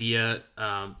wicked idea.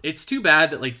 It's too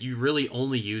bad that like you really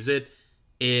only use it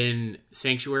in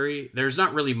Sanctuary. There's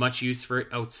not really much use for it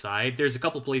outside. There's a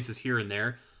couple places here and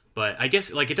there, but I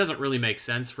guess like it doesn't really make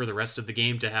sense for the rest of the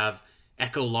game to have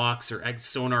echo locks or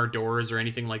sonar doors or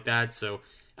anything like that. So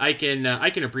I can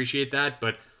appreciate that,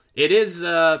 but it is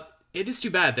too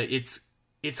bad that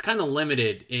it's kind of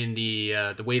limited in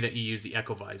the way that you use the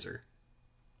Echo Visor.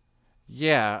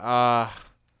 Yeah,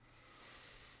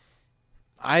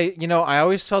 I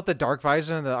always felt the Dark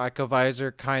Visor and the Echo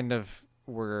Visor kind of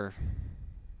were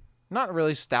not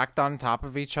really stacked on top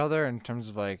of each other in terms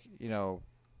of like,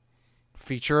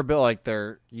 feature a bit, like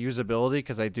their usability,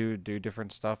 because they do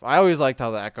different stuff. I always liked how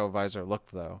the Echo Visor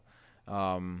looked though.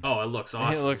 It looks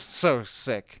awesome. It looks so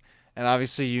sick. And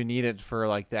obviously you need it for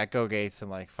like the Echo Gates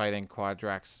and like fighting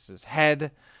Quadrax's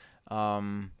head.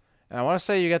 And I want to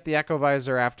say you get the Echo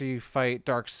Visor after you fight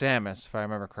Dark Samus, if I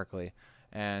remember correctly.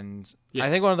 And yes. I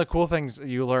think one of the cool things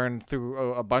you learn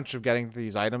through a bunch of getting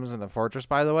these items in the fortress,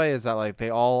 by the way, is that like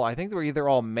I think they were either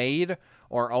all made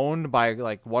or owned by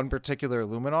like one particular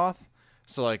Luminoth.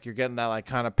 So like you're getting that like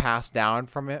kind of passed down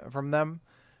from them.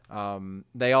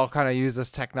 They all kind of use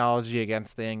this technology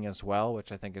against the Ing as well,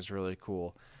 which I think is really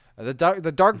cool. The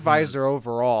dark visor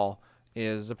overall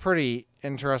is a pretty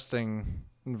interesting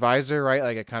visor, right?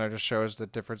 Like it kind of just shows the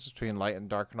difference between light and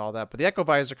dark and all that. But the Echo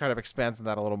visor kind of expands on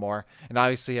that a little more, and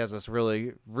obviously has this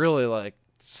really, really like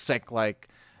sick, like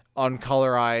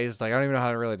uncolorized, like I don't even know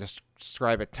how to really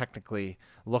describe it technically,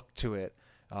 look to it.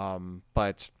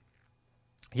 But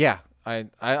yeah,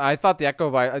 I thought the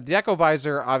Echo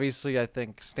visor obviously I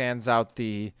think stands out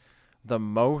the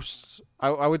most.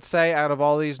 I would say out of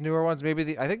all these newer ones,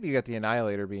 maybe I think you got the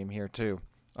Annihilator beam here too.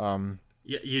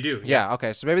 Yeah, you do. Yeah. Yeah,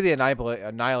 okay, so maybe the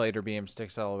Annihilator beam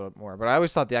sticks out a little bit more, but I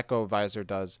always thought the Echo visor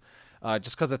does,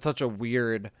 just because it's such a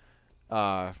weird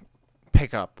uh,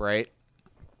 pickup, right?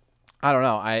 I don't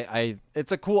know.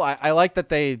 It's a cool. I like that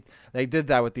they did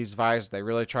that with these visors. They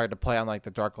really tried to play on like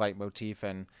the dark light motif,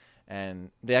 and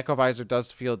the Echo visor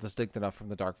does feel distinct enough from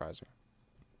the dark visor.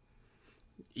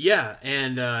 Yeah,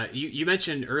 and you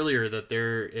mentioned earlier that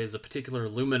there is a particular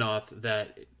Luminoth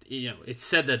that it's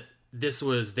said that this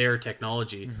was their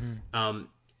technology.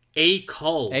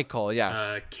 ACUL, ACUL,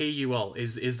 yes. KUL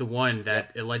is the one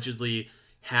that allegedly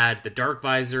had the dark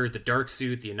visor, the dark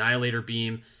suit, the Annihilator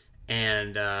beam,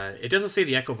 and it doesn't say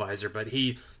the Echo visor, but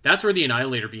that's where the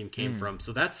Annihilator beam came from.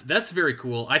 So that's very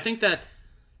cool. I think that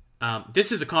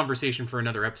this is a conversation for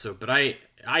another episode, but I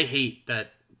hate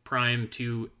that Prime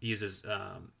 2 uses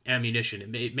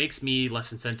ammunition. It makes me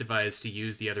less incentivized to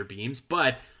use the other beams,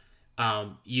 but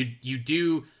you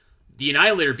do. The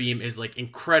Annihilator beam is like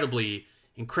incredibly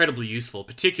useful,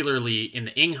 particularly in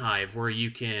the Ing Hive, where you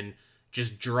can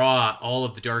just draw all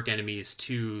of the dark enemies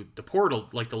to the portal,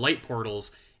 like the light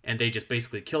portals, and they just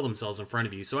basically kill themselves in front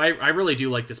of you. So I really do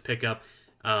like this pickup.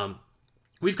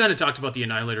 We've kind of talked about the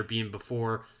Annihilator beam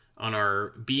before on our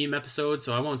beam episode,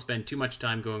 so I won't spend too much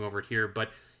time going over it here, but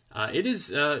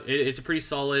it's a pretty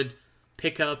solid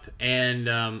pickup,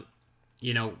 and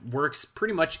works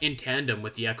pretty much in tandem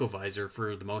with the Echo visor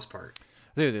for the most part.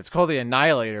 Dude, it's called the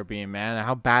Annihilator beam, man.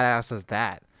 How badass is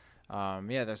that?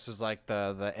 Yeah, this is like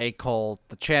the ACUL,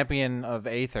 the champion of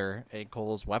Aether,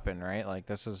 ACUL's weapon, right? Like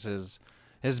this is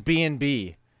his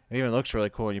B&B. It even looks really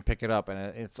cool when you pick it up, and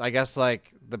it's I guess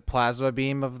like the plasma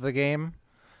beam of the game.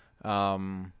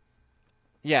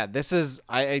 Yeah, this is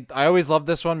I always love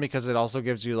this one because it also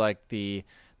gives you like the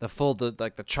full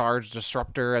like the charge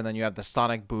disruptor, and then you have the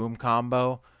sonic boom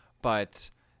combo. But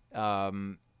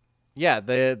yeah,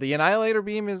 the Annihilator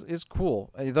beam is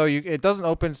cool, though it doesn't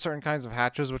open certain kinds of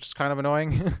hatches, which is kind of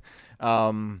annoying.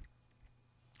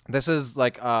 This is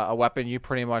like a weapon you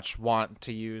pretty much want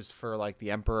to use for like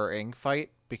the Emperor Ing fight,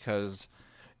 because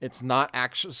it's not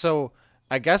actually so.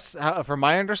 I guess from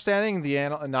my understanding, the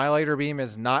Annihilator beam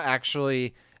is not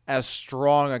actually as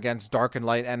strong against dark and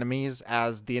light enemies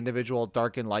as the individual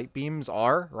dark and light beams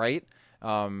are, right?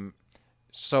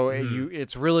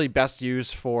 It's really best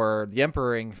used for the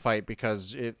Emperor fight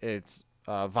because it's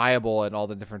viable in all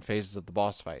the different phases of the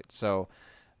boss fight. So,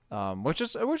 which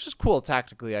is cool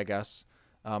tactically, I guess.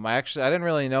 I didn't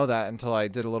really know that until I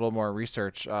did a little more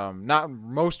research. Not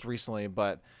most recently,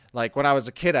 but like when I was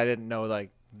a kid, I didn't know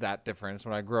like that difference.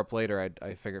 When I grew up later,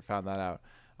 I found that out.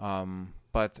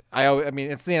 But I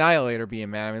mean, it's the Annihilator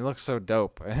beam, man. I mean, it looks so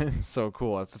dope. It's so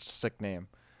cool. It's such a sick name.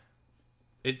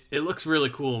 It looks really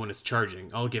cool when it's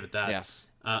charging. I'll give it that. Yes.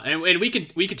 And we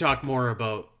could talk more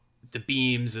about the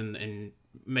beams and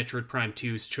Metroid Prime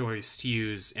 2's choice to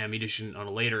use ammunition on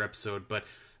a later episode. But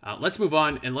let's move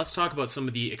on and let's talk about some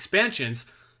of the expansions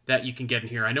that you can get in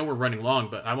here. I know we're running long,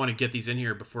 but I want to get these in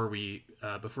here before we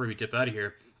dip out of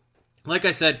here. Like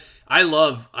I said, I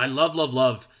love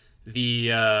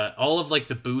the all of like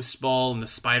the boost ball and the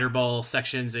spider ball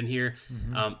sections in here.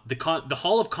 The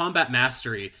Hall of Combat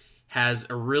Mastery has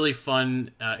a really fun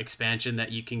expansion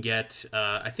that you can get.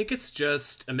 I think it's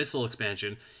just a missile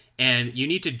expansion, and you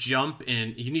need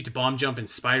to bomb jump and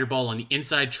spider ball on the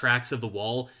inside tracks of the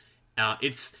wall.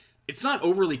 It's not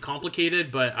overly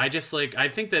complicated, but I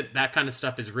think that kind of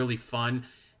stuff is really fun.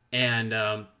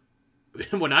 And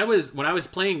when I was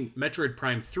playing Metroid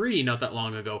Prime 3 not that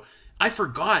long ago, I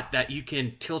forgot that you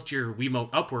can tilt your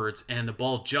Wiimote upwards and the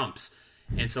ball jumps.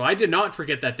 And so I did not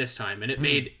forget that this time, and it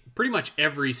made pretty much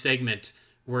every segment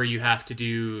where you have to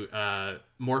do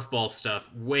morph ball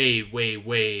stuff way, way,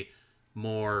 way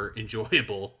more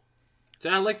enjoyable. So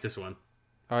I like this one.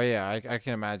 Oh yeah, I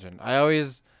can imagine.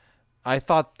 I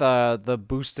thought the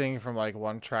boosting from like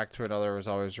one track to another was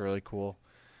always really cool.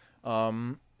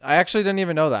 I actually didn't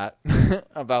even know that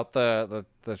about the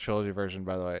trilogy version,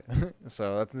 by the way.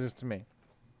 So that's news to me.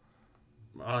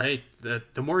 Hey,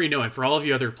 the more you know, and for all of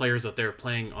you other players out there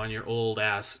playing on your old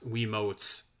ass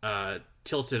Wiimotes,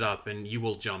 tilt it up and you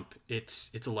will jump.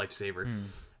 It's a lifesaver.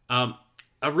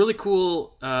 a really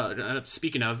cool,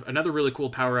 speaking of, another really cool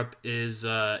power up is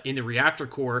in the reactor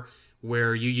core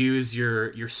where you use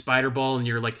your spider ball and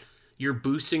you're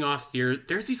boosting off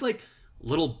there's these like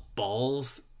little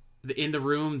balls in the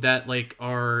room that like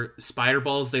are spider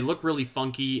balls. They look really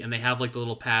funky and they have like the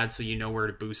little pads so you know where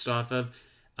to boost off of.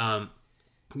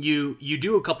 You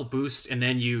do a couple boosts and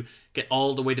then you get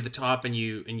all the way to the top and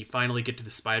you finally get to the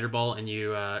spider ball and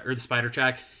you or the spider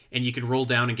track, and you can roll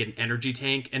down and get an energy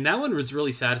tank. And that one was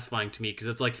really satisfying to me because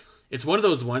it's like it's one of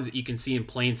those ones that you can see in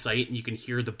plain sight and you can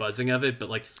hear the buzzing of it, but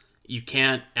like you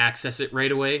can't access it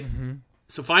right away. Mm-hmm.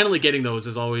 So finally getting those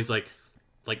is always like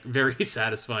very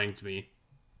satisfying to me.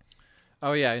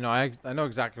 Oh yeah, I know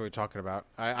exactly what you're talking about.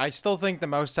 I still think the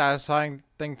most satisfying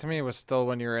thing to me was still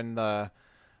when you're in the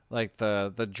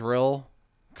drill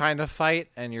kind of fight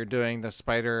and you're doing the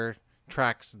spider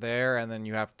tracks there, and then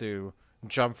you have to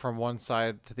jump from one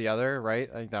side to the other, right?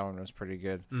 I think that one was pretty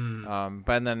good.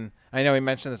 But then I know we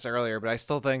mentioned this earlier, but I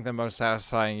still think the most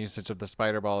satisfying usage of the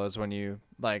spider ball is when you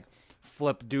like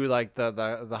do like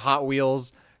the Hot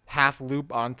Wheels half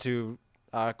loop onto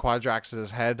Quadrax's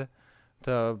head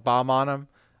to bomb on him.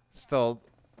 Still,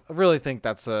 I really think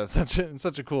that's such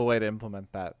a cool way to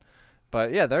implement that.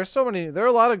 But yeah, there are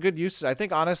a lot of good uses. I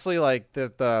think honestly, like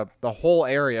the whole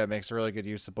area makes a really good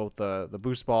use of both the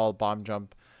boost ball, bomb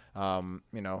jump.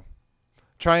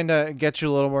 Trying to get you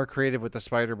a little more creative with the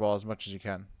spider ball as much as you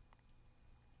can.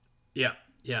 Yeah,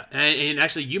 yeah, and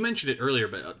actually you mentioned it earlier,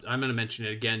 but I'm going to mention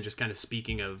it again. Just kind of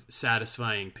speaking of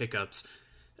satisfying pickups.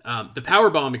 The power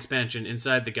bomb expansion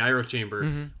inside the gyro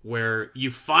chamber, where you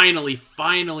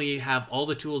finally have all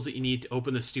the tools that you need to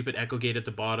open the stupid echo gate at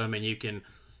the bottom, and you can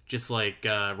just like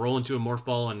roll into a morph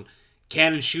ball and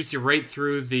cannon shoots you right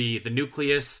through the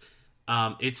nucleus.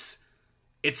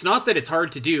 It's not that it's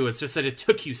hard to do, it's just that it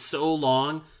took you so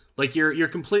long. Like you're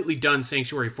completely done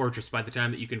Sanctuary Fortress by the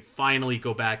time that you can finally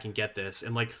go back and get this.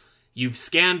 And like you've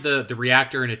scanned the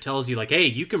reactor and it tells you like, hey,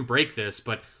 you can break this,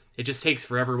 but it just takes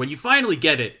forever. When you finally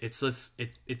get it, it's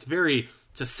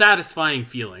a satisfying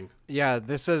feeling. Yeah,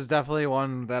 this is definitely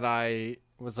one that I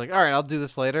was like, all right, I'll do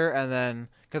this later. And then,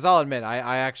 because I'll admit,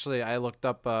 I looked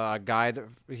up a guide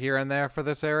here and there for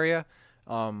this area,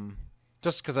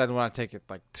 just because I didn't want to take it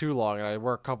like too long. And I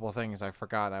were a couple of things I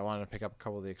forgot. I wanted to pick up a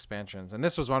couple of the expansions, and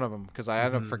this was one of them because I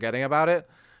ended up forgetting about it.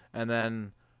 And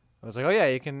then I was like, oh yeah,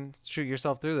 you can shoot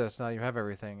yourself through this. Now you have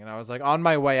everything. And I was like on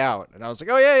my way out, and I was like,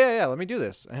 oh yeah, let me do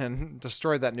this, and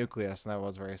destroyed that nucleus, and that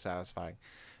was very satisfying.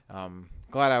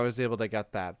 Glad I was able to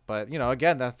get that. But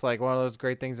again, that's like one of those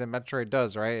great things that Metroid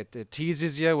does, right? It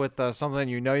teases you with something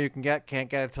you can get, can't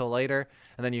get it till later,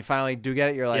 and then you finally do get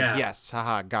it. You're like, yes,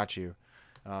 haha, got you.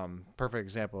 Perfect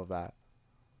example of that.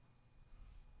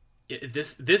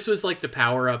 This was like the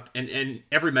power up, and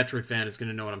every Metroid fan is going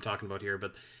to know what I'm talking about here,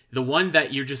 but the one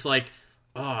that you're just like,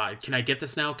 oh, can I get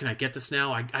this now? Can I get this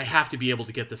now? I have to be able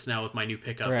to get this now with my new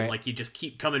pickup. Right. And like you just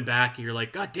keep coming back and you're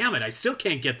like, God damn it, I still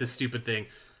can't get this stupid thing.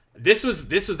 This was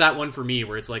that one for me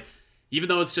where it's like, even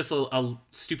though it's just a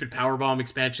stupid powerbomb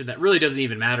expansion that really doesn't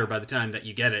even matter by the time that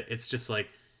you get it, it's just like,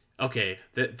 okay,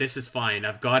 this is fine.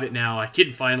 I've got it now. I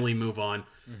can finally move on.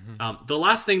 The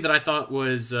last thing that I thought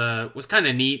was kind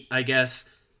of neat, I guess,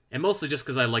 and mostly just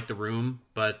because I like the room,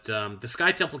 but the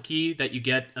Sky Temple key that you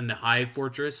get in the Hive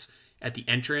Fortress at the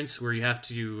entrance, where you have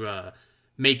to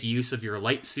make use of your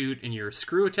light suit and your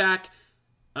screw attack.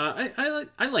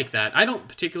 I like that. I don't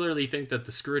particularly think that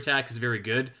the screw attack is very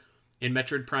good in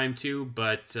Metroid Prime 2,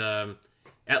 but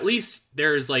at least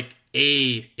there's like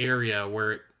a area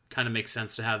where it kind of makes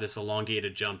sense to have this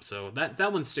elongated jump. So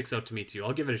that one sticks out to me too.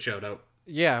 I'll give it a shout out.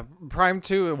 Yeah, Prime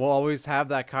 2 will always have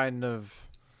that kind of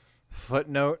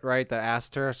footnote, right? The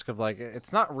asterisk of like,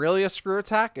 it's not really a screw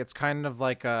attack. It's kind of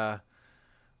like it's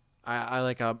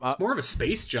more of a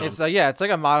space jump. It's like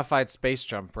a modified space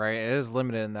jump, right? It is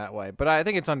limited in that way, but I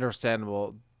think it's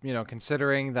understandable,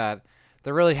 considering that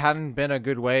there really hadn't been a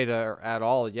good way to at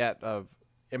all yet of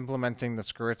implementing the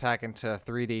screw attack into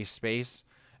 3D space,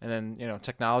 and then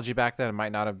technology back then, it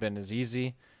might not have been as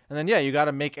easy. And then you got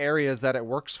to make areas that it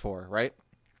works for, right?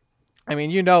 I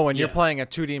mean, when you're playing a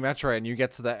 2D Metroid and you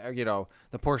get to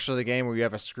the portion of the game where you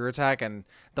have a screw attack and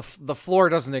the floor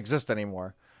doesn't exist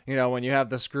anymore. When you have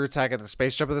the screw attack and the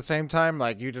space jump at the same time,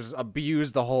 like you just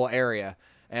abuse the whole area.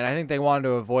 And I think they wanted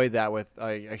to avoid that with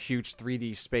a huge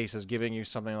 3D space, as giving you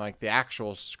something like the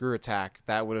actual screw attack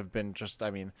that would have been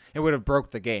it would have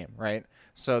broke the game, right?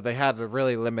 So they had to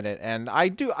really limit it. And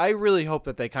I really hope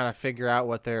that they kind of figure out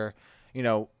what they're,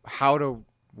 how to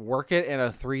work it in a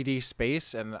 3D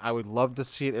space. And I would love to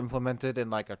see it implemented in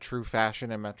like a true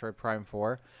fashion in Metroid Prime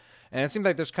 4. And it seems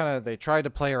like they tried to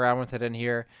play around with it in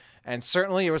here. And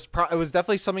certainly it was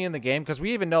definitely something in the game, because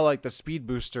we even know like the speed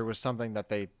booster was something that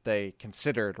they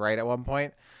considered, right, at one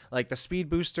point. Like the speed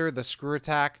booster, the screw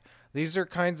attack, these are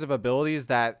kinds of abilities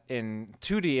that in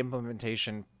 2D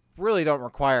implementation really don't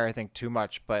require, I think, too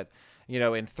much, but in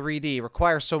 3D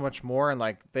require so much more, and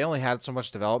like they only had so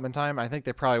much development time. I think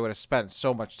they probably would have spent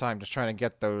so much time just trying to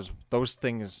get those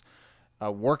things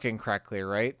working correctly,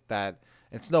 right? That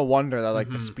it's no wonder that like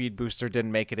the speed booster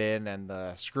didn't make it in, and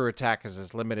the screw attack is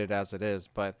as limited as it is.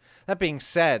 But that being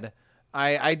said,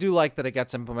 I do like that it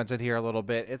gets implemented here a little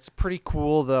bit. It's pretty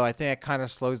cool, though. I think it kind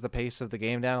of slows the pace of the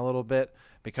game down a little bit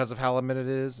because of how limited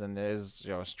it is, and it is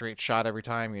a straight shot every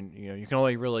time. You can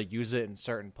only really use it in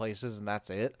certain places, and that's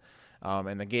it.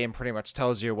 And the game pretty much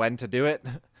tells you when to do it,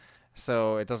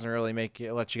 so it doesn't really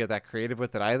let you get that creative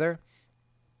with it either.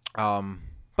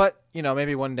 But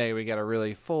maybe one day we get a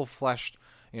really fully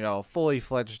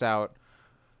fledged out,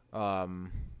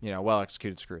 well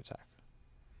executed screw attack.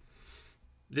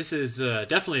 This is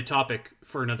definitely a topic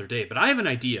for another day, but I have an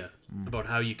idea about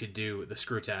how you could do the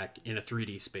screw attack in a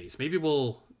 3D space. Maybe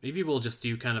we'll just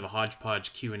do kind of a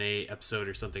hodgepodge Q&A episode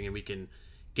or something, and we can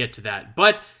get to that.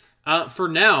 But for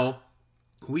now,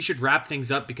 we should wrap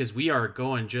things up because we are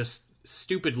going just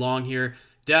stupid long here.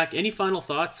 Dak, any final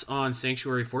thoughts on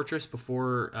Sanctuary Fortress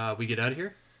before we get out of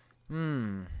here?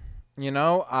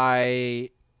 I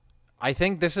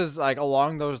think this is like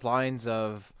along those lines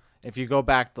of, if you go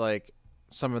back to like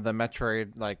some of the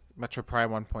Metroid, like Metroid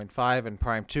Prime 1.5 and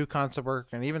Prime 2 concept work,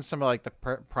 and even some of like the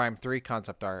Prime 3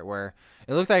 concept art, where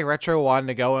it looked like Retro wanted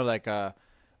to go in like a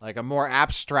more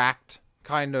abstract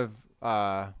kind of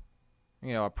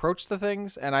approach to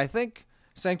things. And I think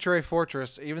Sanctuary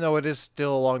Fortress, even though it is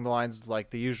still along the lines of like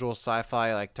the usual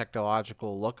sci-fi like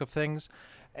technological look of things,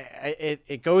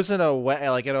 it goes in a way,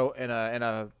 like in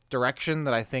a direction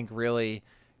that I think really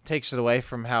takes it away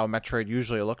from how Metroid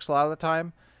usually looks a lot of the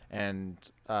time, and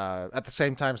at the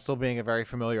same time still being a very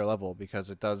familiar level, because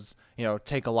it does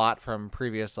take a lot from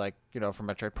previous, like from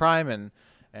Metroid Prime,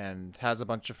 and has a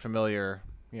bunch of familiar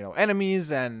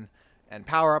enemies and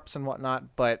power-ups and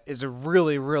whatnot, but is a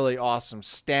really, really awesome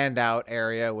standout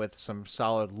area with some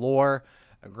solid lore,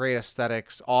 great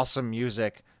aesthetics, awesome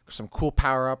music, some cool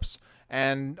power-ups,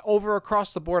 and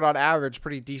across the board on average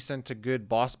pretty decent to good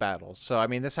boss battles. So I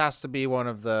mean, this has to be one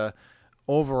of the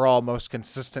overall most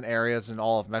consistent areas in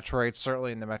all of Metroid,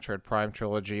 certainly in the Metroid Prime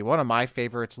trilogy. One of my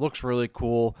favorites, looks really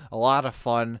cool, a lot of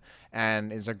fun,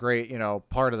 and is a great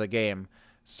part of the game.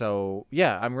 So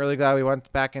yeah, I'm really glad we went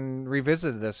back and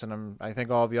revisited this, and I think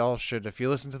all of y'all should, if you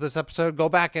listen to this episode, go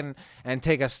back and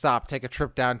take a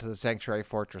trip down to the Sanctuary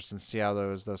Fortress and see how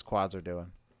those quads are doing.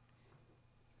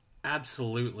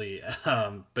 Absolutely,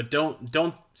 but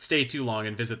don't stay too long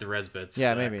and visit the Resbits.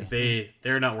 Yeah, maybe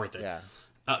they're not worth it. Yeah,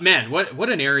 man, what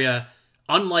an area!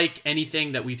 Unlike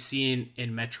anything that we've seen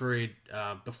in Metroid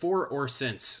before or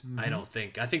since. I don't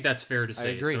think. I think that's fair to say.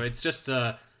 I agree. So it's just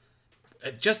a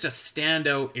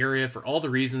standout area for all the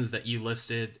reasons that you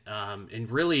listed, and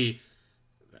really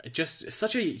just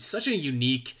such a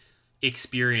unique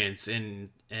experience. And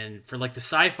for like the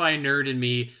sci-fi nerd in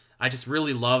me, I just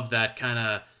really love that kind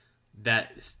of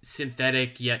that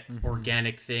synthetic yet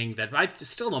organic thing that I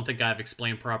still don't think I've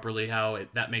explained properly how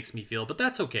that makes me feel, but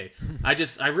that's okay. I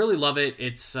really love it.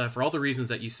 It's for all the reasons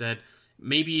that you said,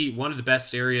 maybe one of the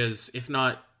best areas, if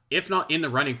not in the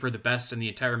running for the best in the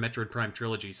entire Metroid Prime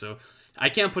trilogy. So I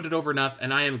can't put it over enough,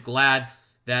 and I am glad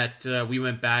that we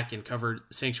went back and covered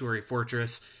Sanctuary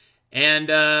Fortress. And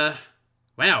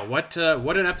wow, what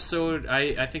an episode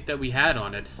I think that we had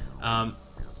on it.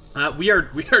 We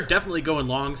are definitely going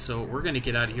long, so we're going to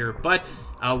get out of here. But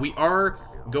we are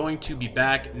going to be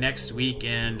back next week,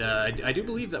 and I do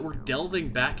believe that we're delving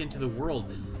back into the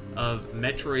world of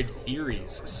Metroid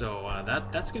theories. So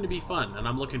that's going to be fun, and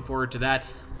I'm looking forward to that.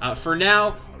 For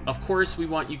now, of course, we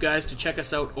want you guys to check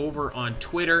us out over on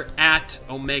Twitter at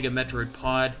Omega Metroid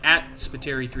Pod, at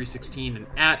Spiteri316, and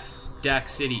at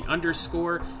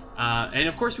DaxCity_. And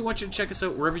of course, we want you to check us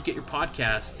out wherever you get your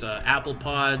podcasts, Apple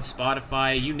Pods,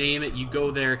 Spotify, you name it, you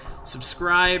go there,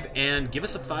 subscribe, and give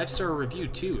us a 5-star review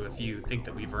too if you think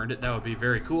that we've earned it. That would be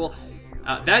very cool.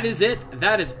 That is it.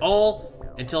 That is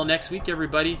all. Until next week,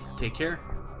 everybody, take care.